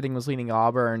like everything was leaning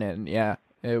Auburn, and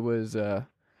it was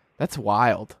that's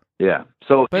wild. Yeah.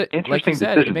 So, but interesting like you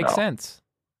said, decision, it makes sense.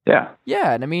 Yeah.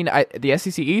 Yeah, and I mean, the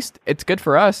SEC East, it's good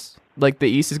for us. Like, the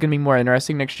East is going to be more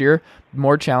interesting next year.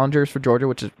 More challengers for Georgia,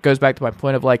 which goes back to my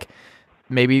point of, like,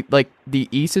 maybe, like, the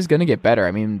East is going to get better.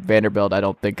 I mean, Vanderbilt, I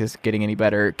don't think, is getting any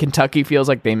better. Kentucky feels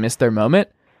like they missed their moment,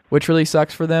 which really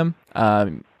sucks for them.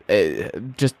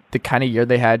 Just the kind of year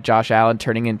they had, Josh Allen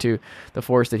turning into the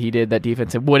force that he did, that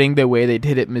defense, and winning the way they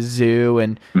did at Mizzou,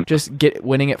 and just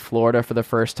winning at Florida for the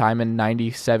first time in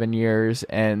 97 years.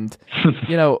 And,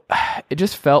 it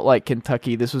just felt like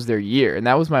Kentucky, this was their year. And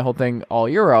that was my whole thing all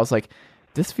year, where I was like,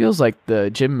 this feels like the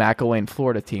Jim McElwain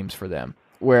Florida teams for them,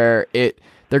 where they're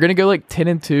going to go like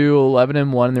 10-2,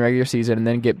 11-1 in the regular season, and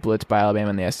then get blitzed by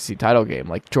Alabama in the SEC title game.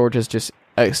 Like, Georgia's just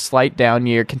a slight down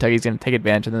year. Kentucky's going to take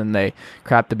advantage, and then they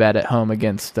crap the bed at home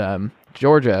against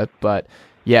Georgia. But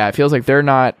yeah, it feels like they're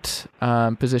not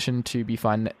positioned to be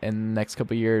fun in the next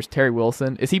couple of years. Terry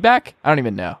Wilson, is he back? I don't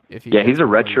even know if he. Yeah, he's a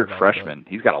redshirt freshman.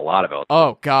 He's got a lot of it.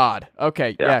 Oh God.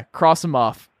 Okay. Yeah. Cross him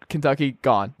off. Kentucky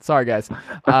gone. Sorry guys.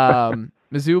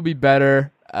 Mizzou will be better.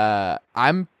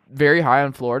 I'm very high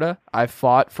on Florida. I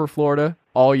fought for Florida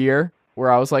all year,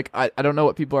 where I was like, I don't know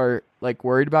what people are like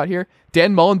worried about here.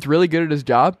 Dan Mullen's really good at his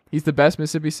job. He's the best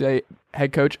Mississippi State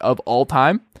head coach of all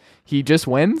time. He just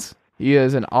wins. He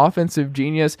is an offensive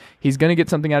genius. He's going to get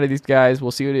something out of these guys.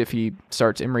 We'll see if he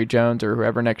starts Emory Jones or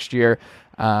whoever next year.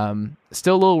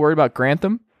 Still a little worried about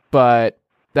Grantham, but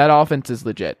that offense is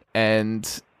legit,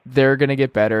 and they're going to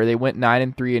get better. They went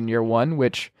 9-3 in year one,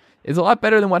 which is a lot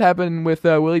better than what happened with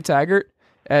Willie Taggart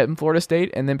at Florida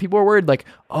State. And then people are worried, like,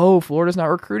 oh, Florida's not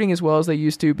recruiting as well as they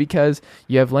used to because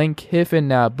you have Lane Kiffin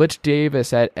now, Butch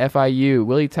Davis at FIU,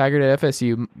 Willie Taggart at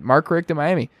FSU, Mark Richt at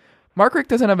Miami. Mark Richt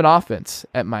doesn't have an offense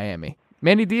at Miami.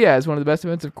 Manny Diaz, one of the best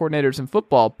defensive coordinators in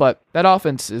football, but that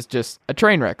offense is just a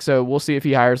train wreck. So we'll see if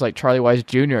he hires like Charlie Wise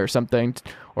Jr. or something,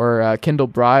 or Kendall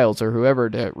Briles or whoever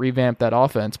to revamp that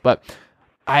offense. But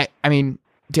I mean,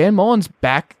 Dan Mullen's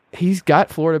back. He's got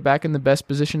Florida back in the best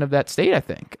position of that state, I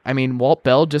think. I mean, Walt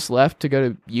Bell just left to go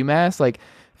to UMass. Like,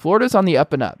 Florida's on the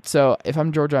up and up. So if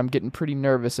I'm Georgia, I'm getting pretty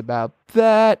nervous about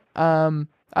that. I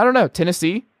don't know.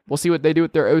 Tennessee, we'll see what they do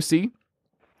with their OC.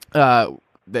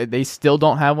 They still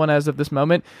don't have one as of this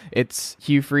moment. It's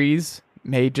Hugh Freeze.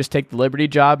 May just take the Liberty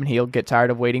job, and he'll get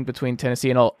tired of waiting between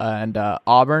Tennessee and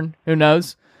Auburn. Who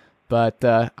knows? But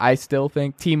I still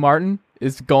think T. Martin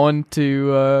is going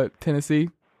to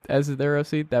Tennessee as their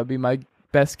OC. That would be my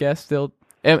best guess still.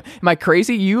 Am I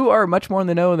crazy? You are much more in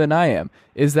the know than I am.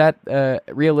 Is that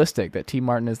realistic that T.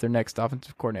 Martin is their next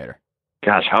offensive coordinator?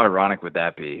 Gosh, how ironic would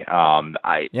that be?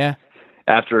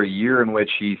 After a year in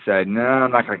which he said, no,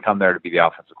 I'm not going to come there to be the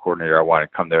offensive coordinator. I want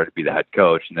to come there to be the head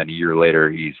coach. And then a year later,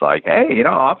 he's like, hey,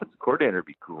 offensive coordinator would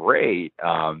be great.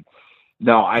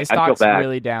 No, I feel bad.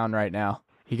 Really down right now.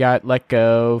 He got let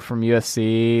go from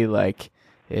USC. Like,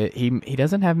 he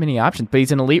doesn't have many options, but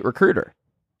he's an elite recruiter.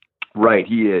 Right,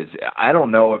 he is. I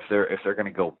don't know if they're going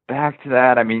to go back to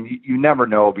that. I mean, you never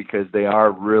know, because they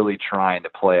are really trying to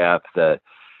play up the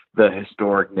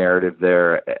historic narrative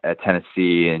there at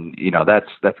Tennessee, and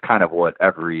that's kind of what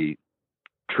every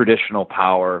traditional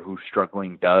power who's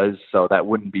struggling does. So that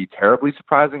wouldn't be terribly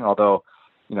surprising. Although,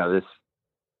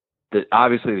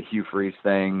 obviously the Hugh Freeze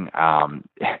thing,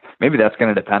 maybe that's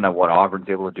going to depend on what Auburn's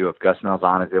able to do. If Gus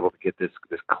Malzahn is able to get this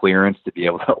clearance to be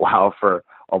able to allow for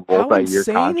a multi-year contract.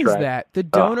 How insane is that? The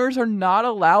donors are not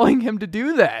allowing him to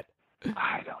do that.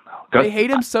 I don't know. They hate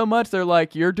him so much, they're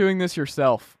like, you're doing this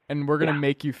yourself, and we're going to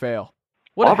make you fail.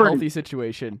 What Auburn, a healthy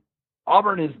situation.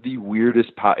 Auburn is the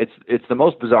weirdest. It's the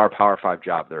most bizarre Power 5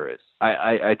 job there is.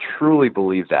 I truly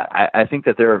believe that. I think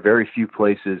that there are very few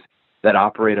places that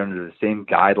operate under the same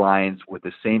guidelines with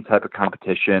the same type of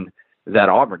competition that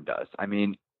Auburn does. I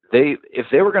mean, if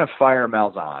they were going to fire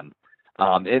Malzahn,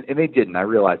 and they didn't, I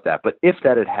realize that, but if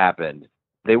that had happened,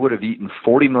 they would have eaten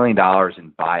 $40 million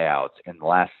in buyouts in the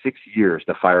last 6 years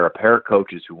to fire a pair of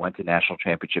coaches who went to national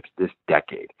championships this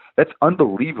decade. That's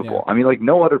unbelievable. Yeah. I mean, like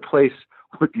no other place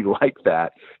would be like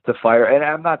that to fire. And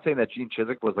I'm not saying that Gene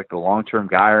Chizik was like the long-term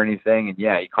guy or anything. And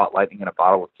yeah, he caught lightning in a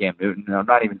bottle with Cam Newton. And I'm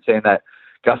not even saying that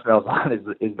Gus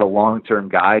Malzahn is the long-term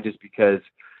guy just because,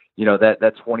 you know, that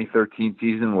 2013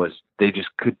 season was, they just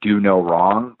could do no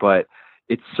wrong. But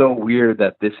it's so weird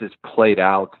that this has played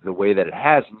out the way that it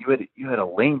has. And you had a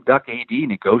lame duck AD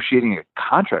negotiating a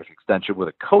contract extension with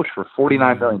a coach for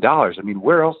 $49 million. I mean,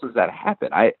 where else does that happen?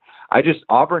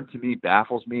 Auburn to me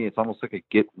baffles me. It's almost like a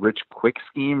get rich quick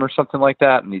scheme or something like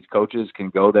that. And these coaches can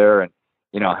go there and,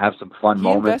 you know, have some fun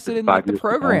moments. He invested in like the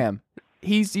program.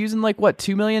 He's using like what,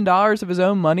 $2 million of his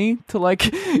own money to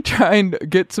like try and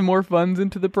get some more funds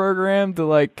into the program to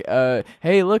like,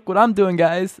 hey, look what I'm doing,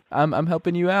 guys. I'm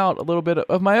helping you out a little bit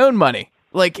of my own money.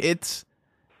 Like it's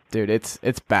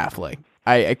baffling.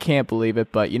 I can't believe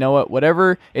it, but you know what?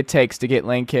 Whatever it takes to get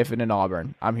Lane Kiffin in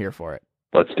Auburn, I'm here for it.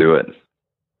 Let's do it.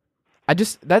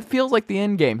 That feels like the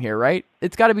end game here, right?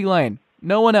 It's got to be Lane.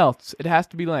 No one else. It has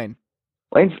to be Lane.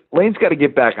 Lane's got to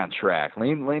get back on track.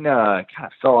 Lane kind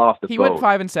of fell off the boat. He went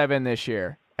 5-7 this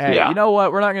year. Hey, yeah. You know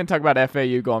what? We're not going to talk about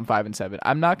FAU going 5-7.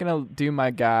 I'm not going to do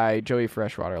my guy Joey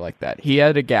Freshwater like that. He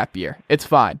had a gap year. It's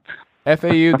fine.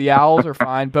 FAU, the Owls are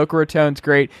fine. Boca Raton's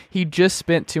great. He just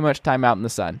spent too much time out in the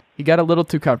sun. He got a little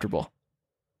too comfortable.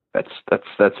 That's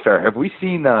fair. Have we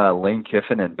seen Lane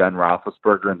Kiffin and Ben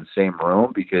Roethlisberger in the same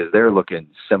room? Because they're looking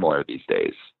similar these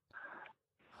days.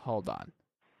 Hold on.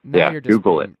 Now you're just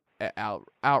Google it.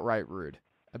 Outright rude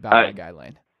about my guy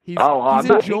Lane. He's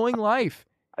enjoying life.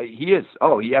 He is.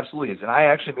 Oh, he absolutely is. And I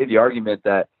actually made the argument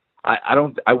that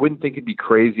I wouldn't think it'd be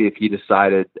crazy if he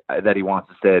decided that he wants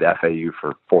to stay at FAU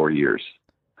for 4 years.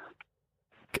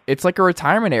 It's like a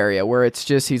retirement area where it's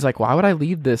just, he's like, why would I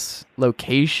leave this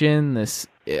location, this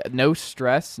no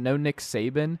stress, no Nick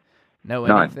Saban, no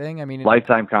anything? I mean,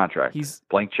 lifetime contract. He's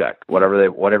blank check,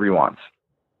 whatever he wants.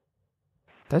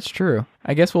 That's true.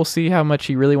 I guess we'll see how much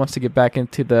he really wants to get back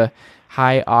into the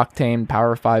high octane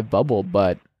Power 5 bubble,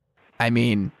 but I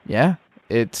mean, yeah,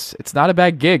 it's not a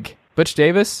bad gig. Butch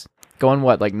Davis going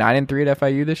like 9-3 at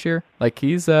FIU this year. Like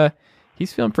he's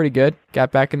feeling pretty good.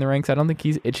 Got back in the ranks. I don't think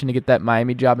he's itching to get that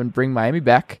Miami job and bring Miami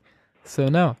back. So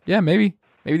no, yeah, maybe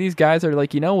these guys are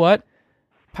like, you know what?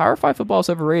 Power 5 football is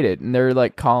overrated, and they're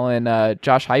like calling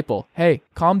Josh Heupel, hey,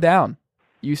 calm down,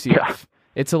 UCF. Yeah.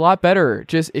 It's a lot better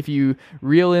just if you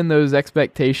reel in those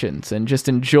expectations and just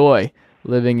enjoy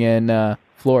living in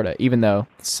Florida, even though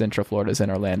Central Florida is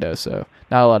in Orlando, so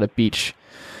not a lot of beach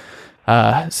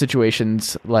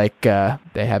situations like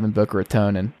they have in Boca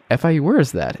Raton and FIU. Where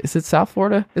is that? Is it South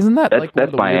Florida? Isn't that like one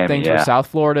of the Miami, weird things where South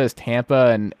Florida is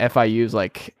Tampa and FIU is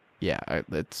like, yeah,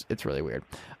 it's really weird.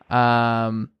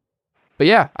 But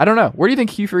yeah, I don't know. Where do you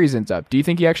think Hugh Freeze ends up? Do you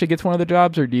think he actually gets one of the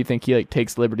jobs, or do you think he like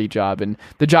takes Liberty job and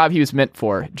the job he was meant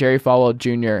for? Jerry Falwell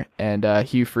Jr. and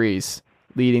Hugh Freeze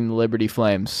leading the Liberty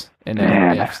Flames in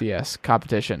an FCS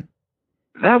competition.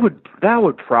 That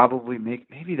would probably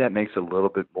maybe that makes a little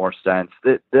bit more sense.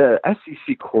 The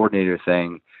SEC coordinator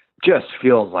thing just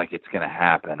feels like it's going to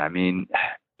happen. I mean,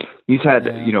 he's had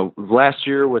last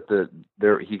year with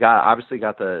he got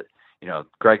the.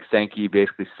 Greg Sankey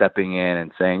basically stepping in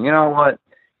and saying, you know what,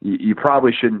 you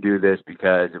probably shouldn't do this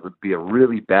because it would be a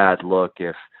really bad look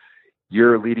if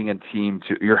you're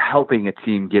you're helping a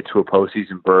team get to a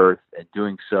postseason berth and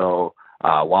doing so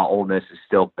while Ole Miss is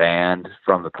still banned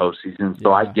from the postseason.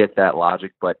 So I get that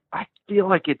logic, but I feel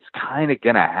like it's kind of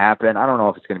going to happen. I don't know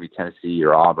if it's going to be Tennessee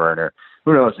or Auburn or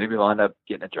who knows, maybe they'll end up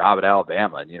getting a job at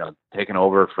Alabama and, taking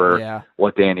over for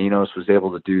what Dan Enos was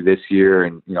able to do this year.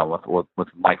 And, with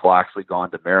Mike Loxley gone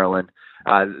to Maryland,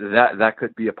 that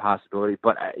could be a possibility.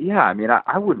 But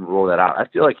I wouldn't rule that out. I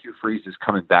feel like Hugh Freeze is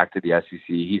coming back to the SEC.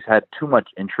 He's had too much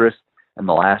interest in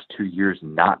the last 2 years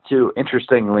not to.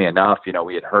 Interestingly enough,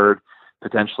 we had heard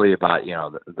potentially about,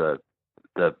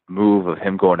 the move of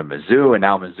him going to Mizzou, and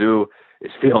now Mizzou is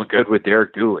feeling good with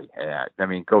Derek Dooley. I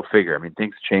mean, go figure. I mean,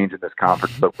 things change in this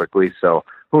conference so quickly. So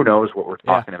who knows what we're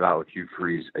talking about with Hugh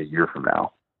Freeze a year from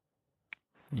now?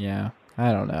 Yeah,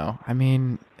 I don't know. I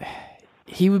mean,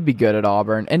 he would be good at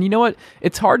Auburn. And you know what?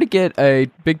 It's hard to get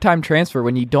a big-time transfer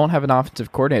when you don't have an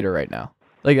offensive coordinator right now.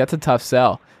 Like, that's a tough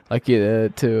sell. Like,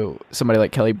 to somebody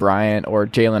like Kelly Bryant or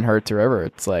Jalen Hurts or whoever.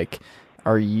 It's like,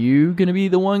 are you going to be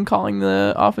the one calling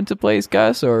the offensive plays,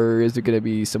 Gus, or is it going to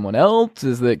be someone else?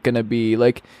 Is it going to be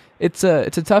like, it's a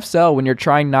tough sell when you're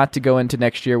trying not to go into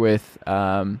next year with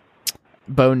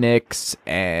Bo Nix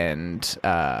and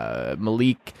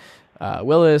Malik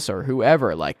Willis or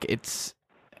whoever. Like,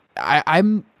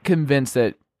 I'm convinced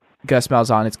that Gus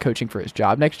Malzahn is coaching for his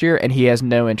job next year, and he has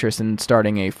no interest in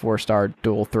starting a 4-star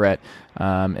dual threat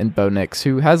in Bo Nix,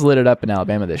 who has lit it up in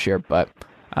Alabama this year. But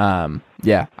I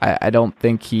don't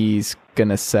think he's going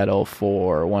to settle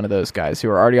for one of those guys who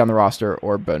are already on the roster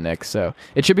or Bo Nix. So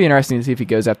it should be interesting to see if he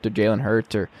goes after Jalen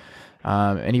Hurts or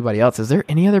anybody else. Is there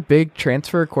any other big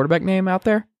transfer quarterback name out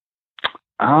there?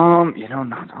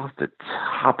 Not off the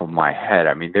top of my head.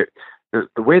 I mean, the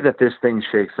way that this thing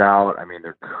shakes out, I mean,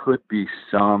 there could be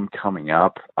some coming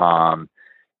up.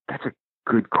 That's a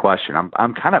good question.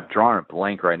 I'm kind of drawing a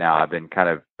blank right now. I've been kind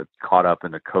of caught up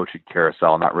in the coaching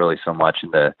carousel, not really so much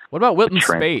in the. What about Wilton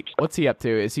Spate? What's he up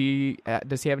to? Does he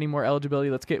have any more eligibility?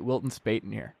 Let's get Wilton Spate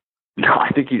in here. No,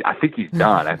 I think he's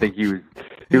done. I think he was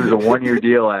a 1-year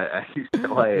deal at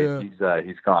UCLA. Yeah.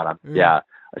 He's gone.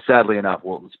 Sadly enough,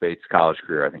 Wilton Spate's college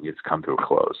career, I think it's come to a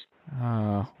close.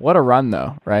 What a run,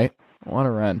 though, right? What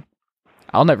a run.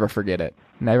 I'll never forget it.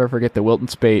 Never forget the Wilton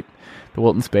Spate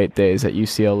days at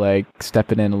UCLA,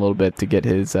 stepping in a little bit to get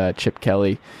his Chip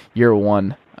Kelly year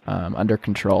 1 under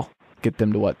control. Get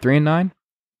them to what, 3-9?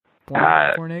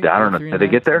 I don't know. Did they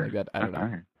get there? I don't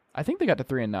know. I think they got to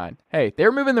 3-9. Hey,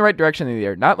 they're moving in the right direction in the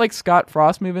year. Not like Scott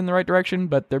Frost moving in the right direction,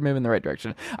 but they're moving in the right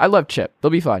direction. I love Chip. They'll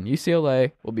be fun.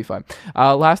 UCLA will be fun.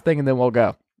 Last thing, and then we'll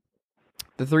go.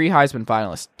 The 3 Heisman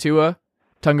finalists: Tua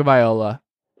Tagovailoa,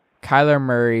 Kyler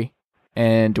Murray,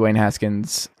 and Dwayne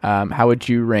Haskins. How would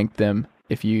you rank them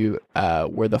if you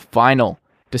were the final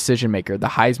decision maker, the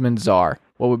Heisman czar?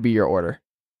 What would be your order?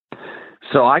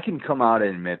 So I can come out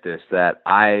and admit this, that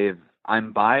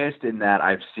I'm biased in that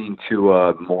I've seen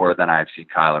Tua more than I've seen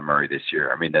Kyler Murray this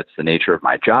year. I mean, that's the nature of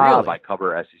my job. Really? I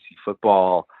cover SEC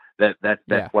football.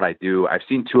 That's what I do. I've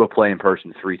seen Tua play in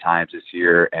person 3 times this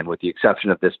year, and with the exception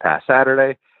of this past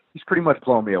Saturday, he's pretty much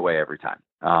blown me away every time.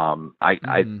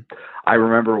 I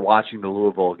remember watching the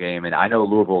Louisville game, and I know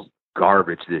Louisville's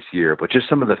garbage this year, but just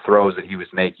some of the throws that he was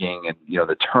making, and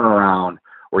the turnaround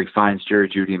where he finds Jerry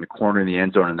Jeudy in the corner in the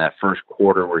end zone in that first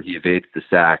quarter where he evades the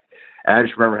sack. And I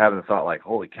just remember having the thought, like,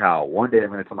 holy cow, one day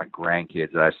I'm going to tell my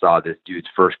grandkids that I saw this dude's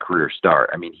first career start.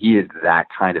 I mean, he is that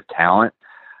kind of talent.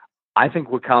 I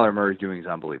think what Kyler Murray's doing is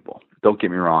unbelievable. Don't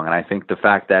get me wrong. And I think the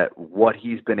fact that what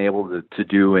he's been able to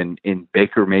do in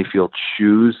Baker Mayfield's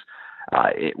shoes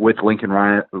with Lincoln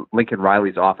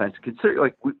Riley's offense,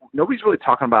 nobody's really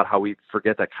talking about how we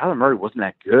forget that Kyler Murray wasn't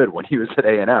that good when he was at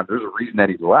A&M. There's a reason that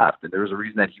he left, and there's a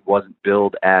reason that he wasn't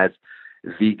billed as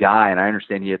the guy. And I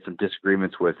understand he had some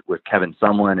disagreements with Kevin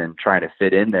Sumlin and trying to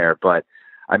fit in there, but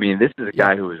I mean, this is a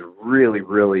guy who has really,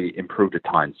 really improved a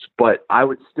ton. But I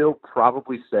would still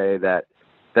probably say that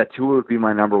Tua would be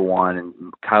my number 1, and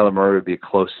Kyler Murray would be a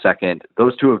close second.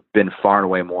 Those two have been far and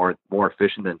away more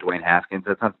efficient than Dwayne Haskins.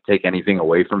 That's not to take anything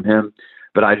away from him,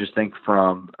 but I just think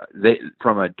from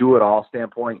a do-it-all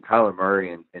standpoint, Kyler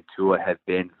Murray and Tua have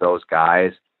been those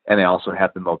guys, and they also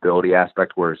have the mobility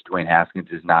aspect, whereas Dwayne Haskins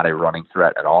is not a running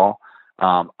threat at all.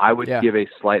 I would give a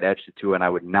slight edge to Tua, and I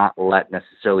would not let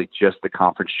necessarily just the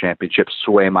conference championship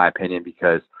sway my opinion,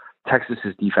 because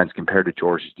Texas's defense compared to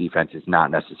Georgia's defense is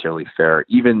not necessarily fair.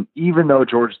 Even though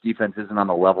Georgia's defense isn't on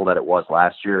the level that it was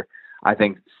last year, I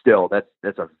think still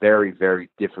that's a very, very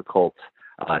difficult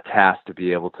task to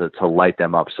be able to light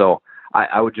them up. So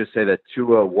I would just say that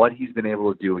Tua, what he's been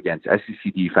able to do against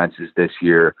SEC defenses this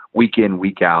year, week in,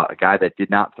 week out, a guy that did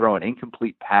not throw an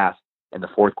incomplete pass in the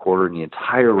fourth quarter in the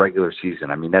entire regular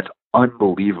season. I mean, that's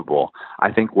unbelievable. I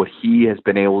think what he has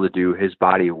been able to do, his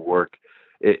body of work,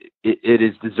 it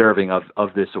is deserving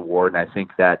of this award. And I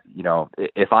think that,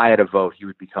 if I had a vote, he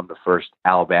would become the first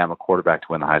Alabama quarterback to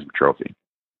win the Heisman Trophy.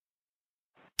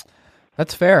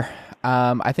 That's fair.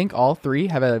 I think all 3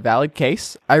 have a valid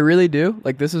case. I really do.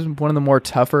 Like, this is one of the more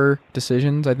tougher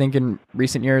decisions. I think in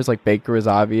recent years, like Baker was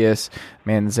obvious,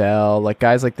 Manziel, like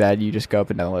guys like that, you just go up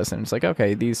and down the list and it's like,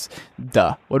 okay,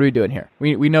 what are we doing here?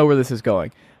 We know where this is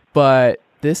going. But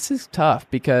this is tough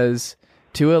because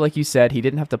Tua, like you said, he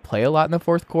didn't have to play a lot in the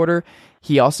fourth quarter.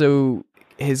 He also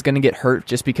is going to get hurt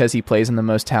just because he plays in the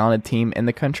most talented team in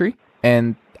the country.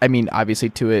 And I mean, obviously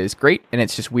Tua is great, and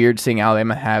it's just weird seeing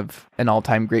Alabama have an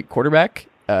all-time great quarterback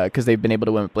because they've been able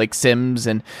to win with Blake Sims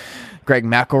and Greg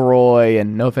McElroy,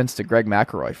 and no offense to Greg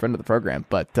McElroy, friend of the program.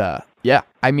 But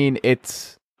I mean,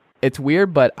 it's it's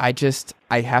weird, but I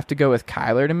have to go with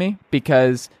Kyler to me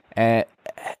because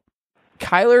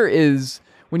Kyler is,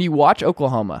 when you watch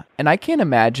Oklahoma, and I can't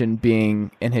imagine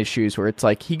being in his shoes where it's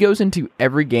like he goes into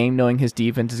every game knowing his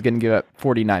defense is going to give up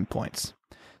 49 points.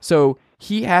 So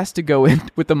he has to go in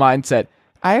with the mindset,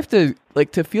 I have to,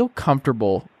 like, to feel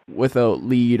comfortable with a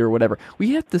lead or whatever,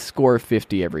 we have to score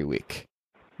 50 every week.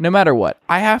 No matter what,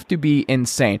 I have to be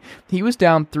insane. He was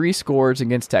down 3 scores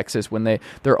against Texas when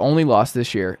their only loss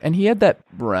this year, and he had that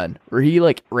run where he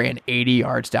like ran 80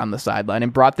 yards down the sideline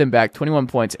and brought them back 21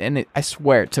 points, and I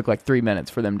swear it took like 3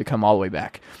 minutes for them to come all the way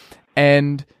back.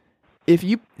 And if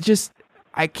you just,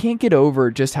 I can't get over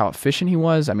just how efficient he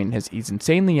was. I mean, he's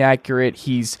insanely accurate.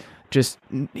 He's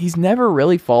never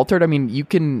really faltered. I mean, you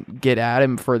can get at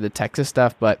him for the Texas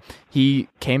stuff, but he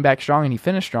came back strong and he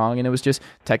finished strong. And it was just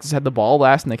Texas had the ball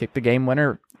last and they kicked the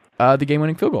game-winning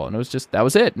field goal. And it was just, that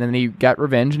was it. And then he got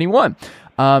revenge and he won.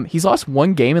 He's lost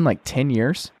one game in like 10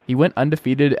 years. He went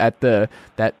undefeated at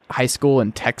that high school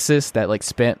in Texas that like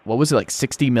spent, what was it, like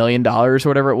 $60 million or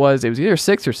whatever it was. It was either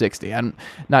 6 or 60. I'm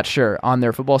not sure, on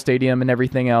their football stadium and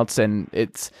everything else. And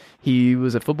he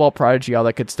was a football prodigy, all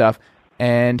that good stuff.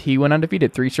 And he went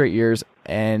undefeated 3 straight years,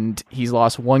 and he's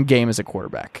lost one game as a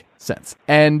quarterback since.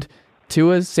 And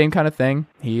Tua's same kind of thing.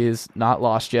 He is not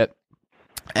lost yet,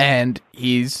 and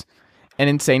he's an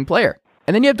insane player.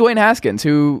 And then you have Dwayne Haskins,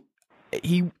 who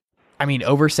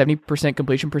over 70%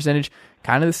 completion percentage,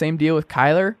 kind of the same deal with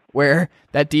Kyler, where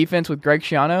that defense with Greg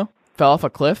Schiano fell off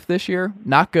a cliff this year.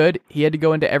 Not good. He had to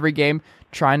go into every game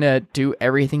trying to do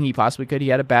everything he possibly could. He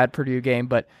had a bad Purdue game,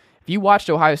 but if you watched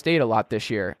Ohio State a lot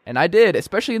this year, and I did,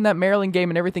 especially in that Maryland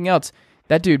game and everything else,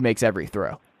 that dude makes every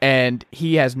throw. And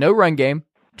he has no run game.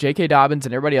 J.K. Dobbins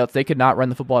and everybody else, they could not run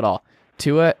the football at all.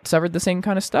 Tua suffered the same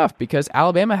kind of stuff because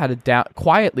Alabama had a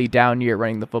quietly down year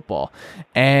running the football.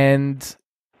 And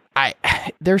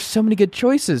there's so many good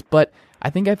choices, but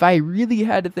I think if I really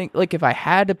had to think, like if I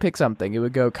had to pick something, it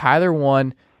would go Kyler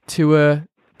 1, Tua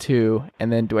 2,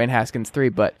 and then Dwayne Haskins 3.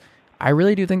 But I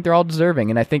really do think they're all deserving,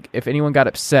 and I think if anyone got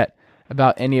upset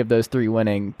about any of those 3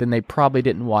 winning, then they probably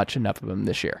didn't watch enough of them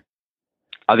this year.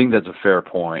 I think that's a fair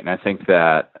point, and I think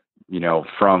that,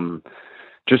 from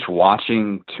just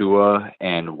watching Tua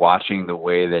and watching the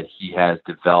way that he has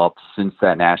developed since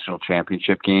that national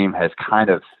championship game has kind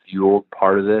of fueled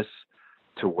part of this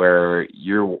to where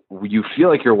you feel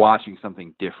like you're watching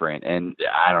something different. And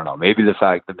I don't know, maybe the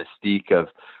mystique of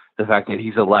the fact that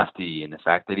he's a lefty and the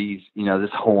fact that he's, this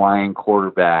Hawaiian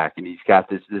quarterback and he's got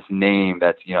this name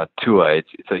that's, Tua.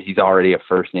 So he's already a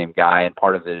first name guy. And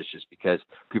part of it is just because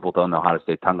people don't know how to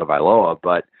say Tagovailoa,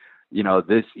 but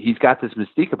he's got this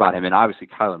mystique about him. And obviously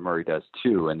Kyler Murray does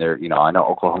too. And I know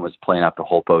Oklahoma's playing out the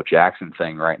whole Bo Jackson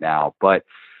thing right now, but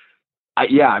I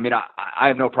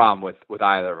have no problem with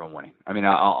either of them winning. I mean,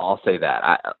 I'll say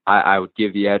that. I would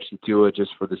give the edge to Tua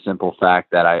just for the simple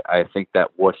fact that I think that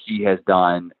what he has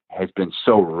done has been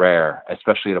so rare,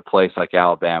 especially at a place like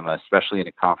Alabama, especially in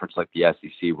a conference like the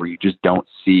SEC, where you just don't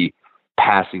see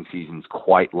passing seasons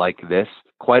quite like this,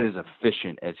 quite as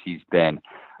efficient as he's been.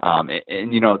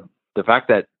 The fact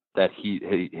that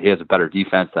he has a better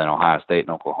defense than Ohio State and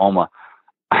Oklahoma,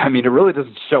 I mean, it really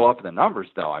doesn't show up in the numbers,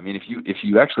 though. I mean, if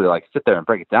you actually sit there and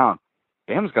break it down,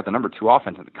 Bama's got the number 2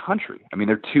 offense in the country. I mean,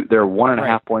 they're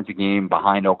 1.5 points a game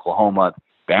behind Oklahoma.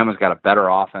 Bama's got a better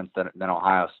offense than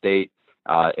Ohio State,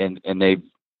 and they've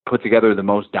put together the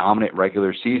most dominant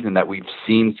regular season that we've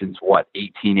seen since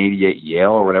 1888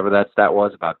 Yale or whatever that stat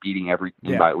was, about beating every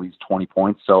team by at least 20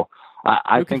 points. So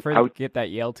I think I would get that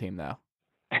Yale team though.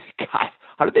 God,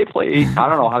 how did they play? I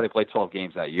don't know how they played 12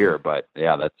 games that year, but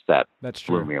yeah, that's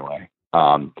true. Blew me away.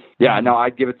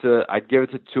 I'd give it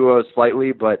to Tua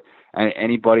slightly, but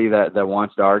anybody that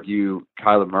wants to argue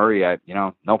Kyler Murray,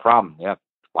 no problem. Yeah,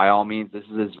 by all means, this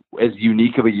is as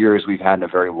unique of a year as we've had in a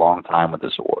very long time with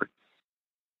this award.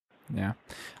 Yeah.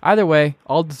 Either way,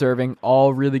 all deserving,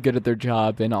 all really good at their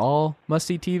job, and all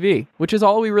must-see TV, which is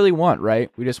all we really want, right?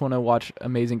 We just want to watch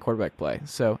amazing quarterback play.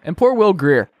 So, and poor Will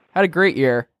Grier had a great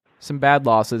year. Some bad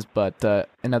losses, but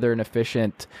another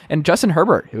inefficient. And Justin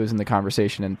Herbert, who was in the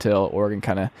conversation until Oregon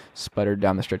kind of sputtered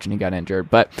down the stretch and he got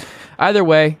injured. But either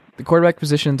way, the quarterback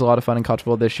position is a lot of fun in college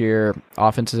football this year.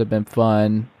 Offenses have been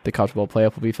fun. The college football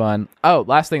playoff will be fun. Oh,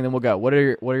 last thing, then we'll go. What are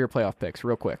your playoff picks,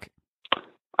 real quick?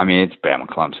 I mean, it's Bama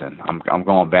Clemson. I'm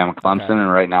going Bama Clemson, okay.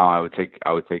 And right now I would take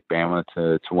Bama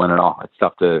to win it all. It's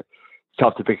tough to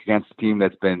pick against a team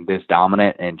that's been this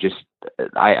dominant, and just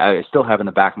I still have in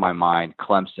the back of my mind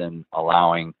Clemson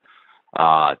allowing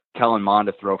Kellen Mond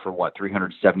to throw for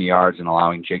 370 yards and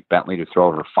allowing Jake Bentley to throw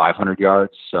over 500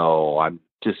 yards. So I'm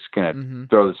just going to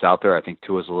throw this out there. I think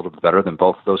Tua's a little bit better than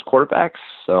both of those quarterbacks.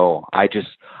 So to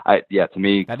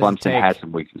me, Clemson has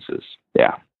some weaknesses.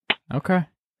 Yeah. Okay.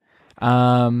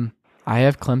 I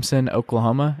have Clemson,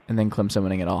 Oklahoma, and then Clemson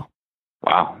winning it all.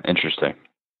 Wow. Interesting.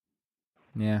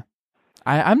 Yeah.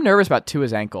 I'm nervous about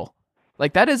Tua's ankle.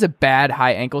 Like, that is a bad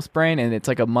high ankle sprain, and it's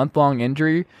like a month-long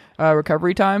injury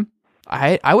recovery time.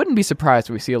 I wouldn't be surprised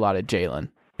if we see a lot of Jalen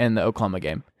in the Oklahoma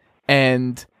game.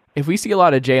 And if we see a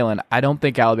lot of Jalen, I don't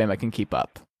think Alabama can keep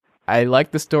up. I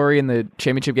like the story in the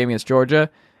championship game against Georgia,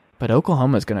 but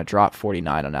Oklahoma is going to drop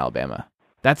 49 on Alabama.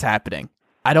 That's happening.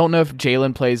 I don't know if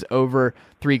Jalen plays over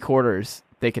 3 quarters,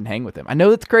 they can hang with him. I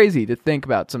know that's crazy to think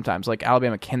about sometimes. Like,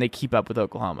 Alabama, can they keep up with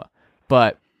Oklahoma?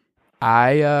 But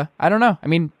I don't know. I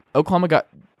mean, Oklahoma got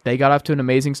off to an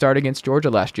amazing start against Georgia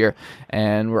last year,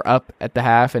 and we're up at the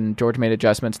half, and Georgia made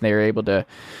adjustments, and they were able to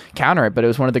counter it. But it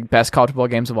was one of the best college football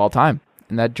games of all time,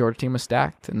 and that Georgia team was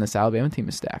stacked, and this Alabama team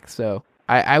is stacked. So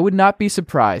I would not be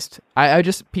surprised. I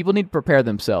just people need to prepare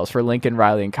themselves for Lincoln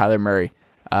Riley and Kyler Murray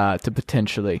to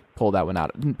potentially pull that one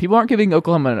out. People aren't giving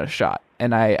Oklahoma a shot,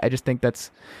 and I just think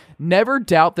that's never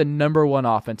doubt the number one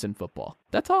offense in football.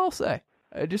 That's all I'll say.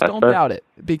 I just don't doubt it,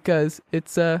 because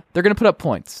it's they're going to put up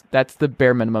points. That's the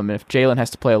bare minimum. And if Jalen has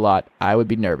to play a lot, I would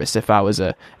be nervous if I was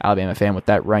a Alabama fan with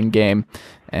that run game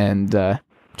and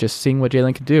just seeing what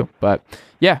Jalen could do. But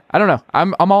yeah, I don't know.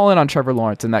 I'm all in on Trevor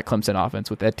Lawrence and that Clemson offense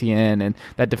with Etienne and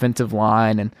that defensive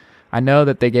line. And I know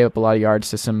that they gave up a lot of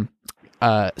yards to some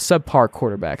subpar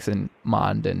quarterbacks in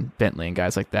Mond and Bentley and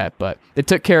guys like that, but they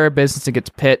took care of business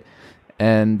against Pitt.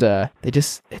 And they're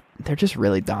just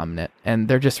really dominant, and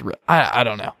they're just I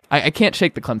don't know. I can't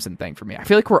shake the Clemson thing for me. I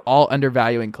feel like we're all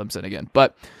undervaluing Clemson again,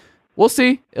 but we'll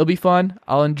see. It'll be fun.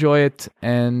 I'll enjoy it.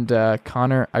 And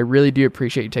Connor, I really do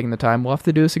appreciate you taking the time. We'll have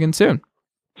to do this again soon.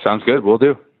 Sounds good. We'll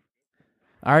do.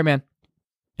 All right, man.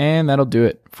 And that'll do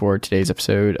it for today's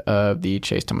episode of the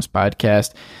Chase Thomas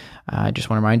Podcast. I just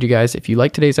want to remind you guys, if you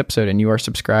like today's episode and you are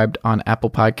subscribed on Apple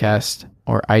Podcasts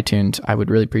or iTunes, I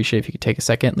would really appreciate if you could take a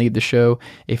second, leave the show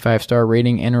a 5-star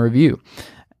rating and a review.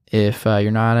 If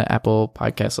you're not an Apple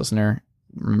Podcast listener,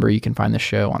 remember you can find the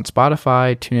show on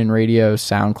Spotify, TuneIn Radio,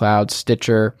 SoundCloud,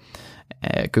 Stitcher,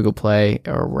 Google Play,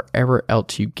 or wherever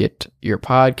else you get your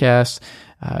podcasts.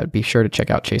 Be sure to check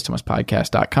out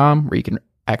chasethomaspodcast.com, where you can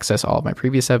access all of my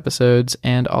previous episodes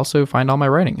and also find all my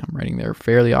writing. I'm writing there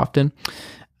fairly often.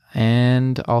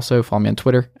 And also follow me on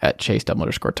Twitter at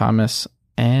Chase_Thomas,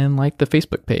 and like the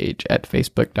Facebook page at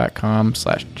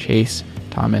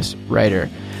facebook.com/ChaseThomasWriter.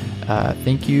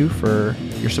 Thank you for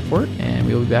your support, and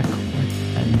we will be back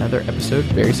with another episode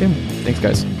very soon. Thanks,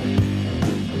 guys.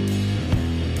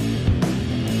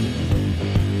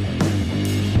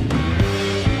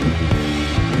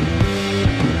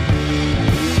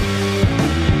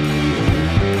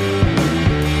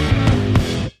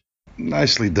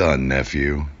 Nicely done,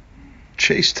 nephew.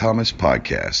 Chase Thomas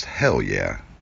Podcast. Hell yeah.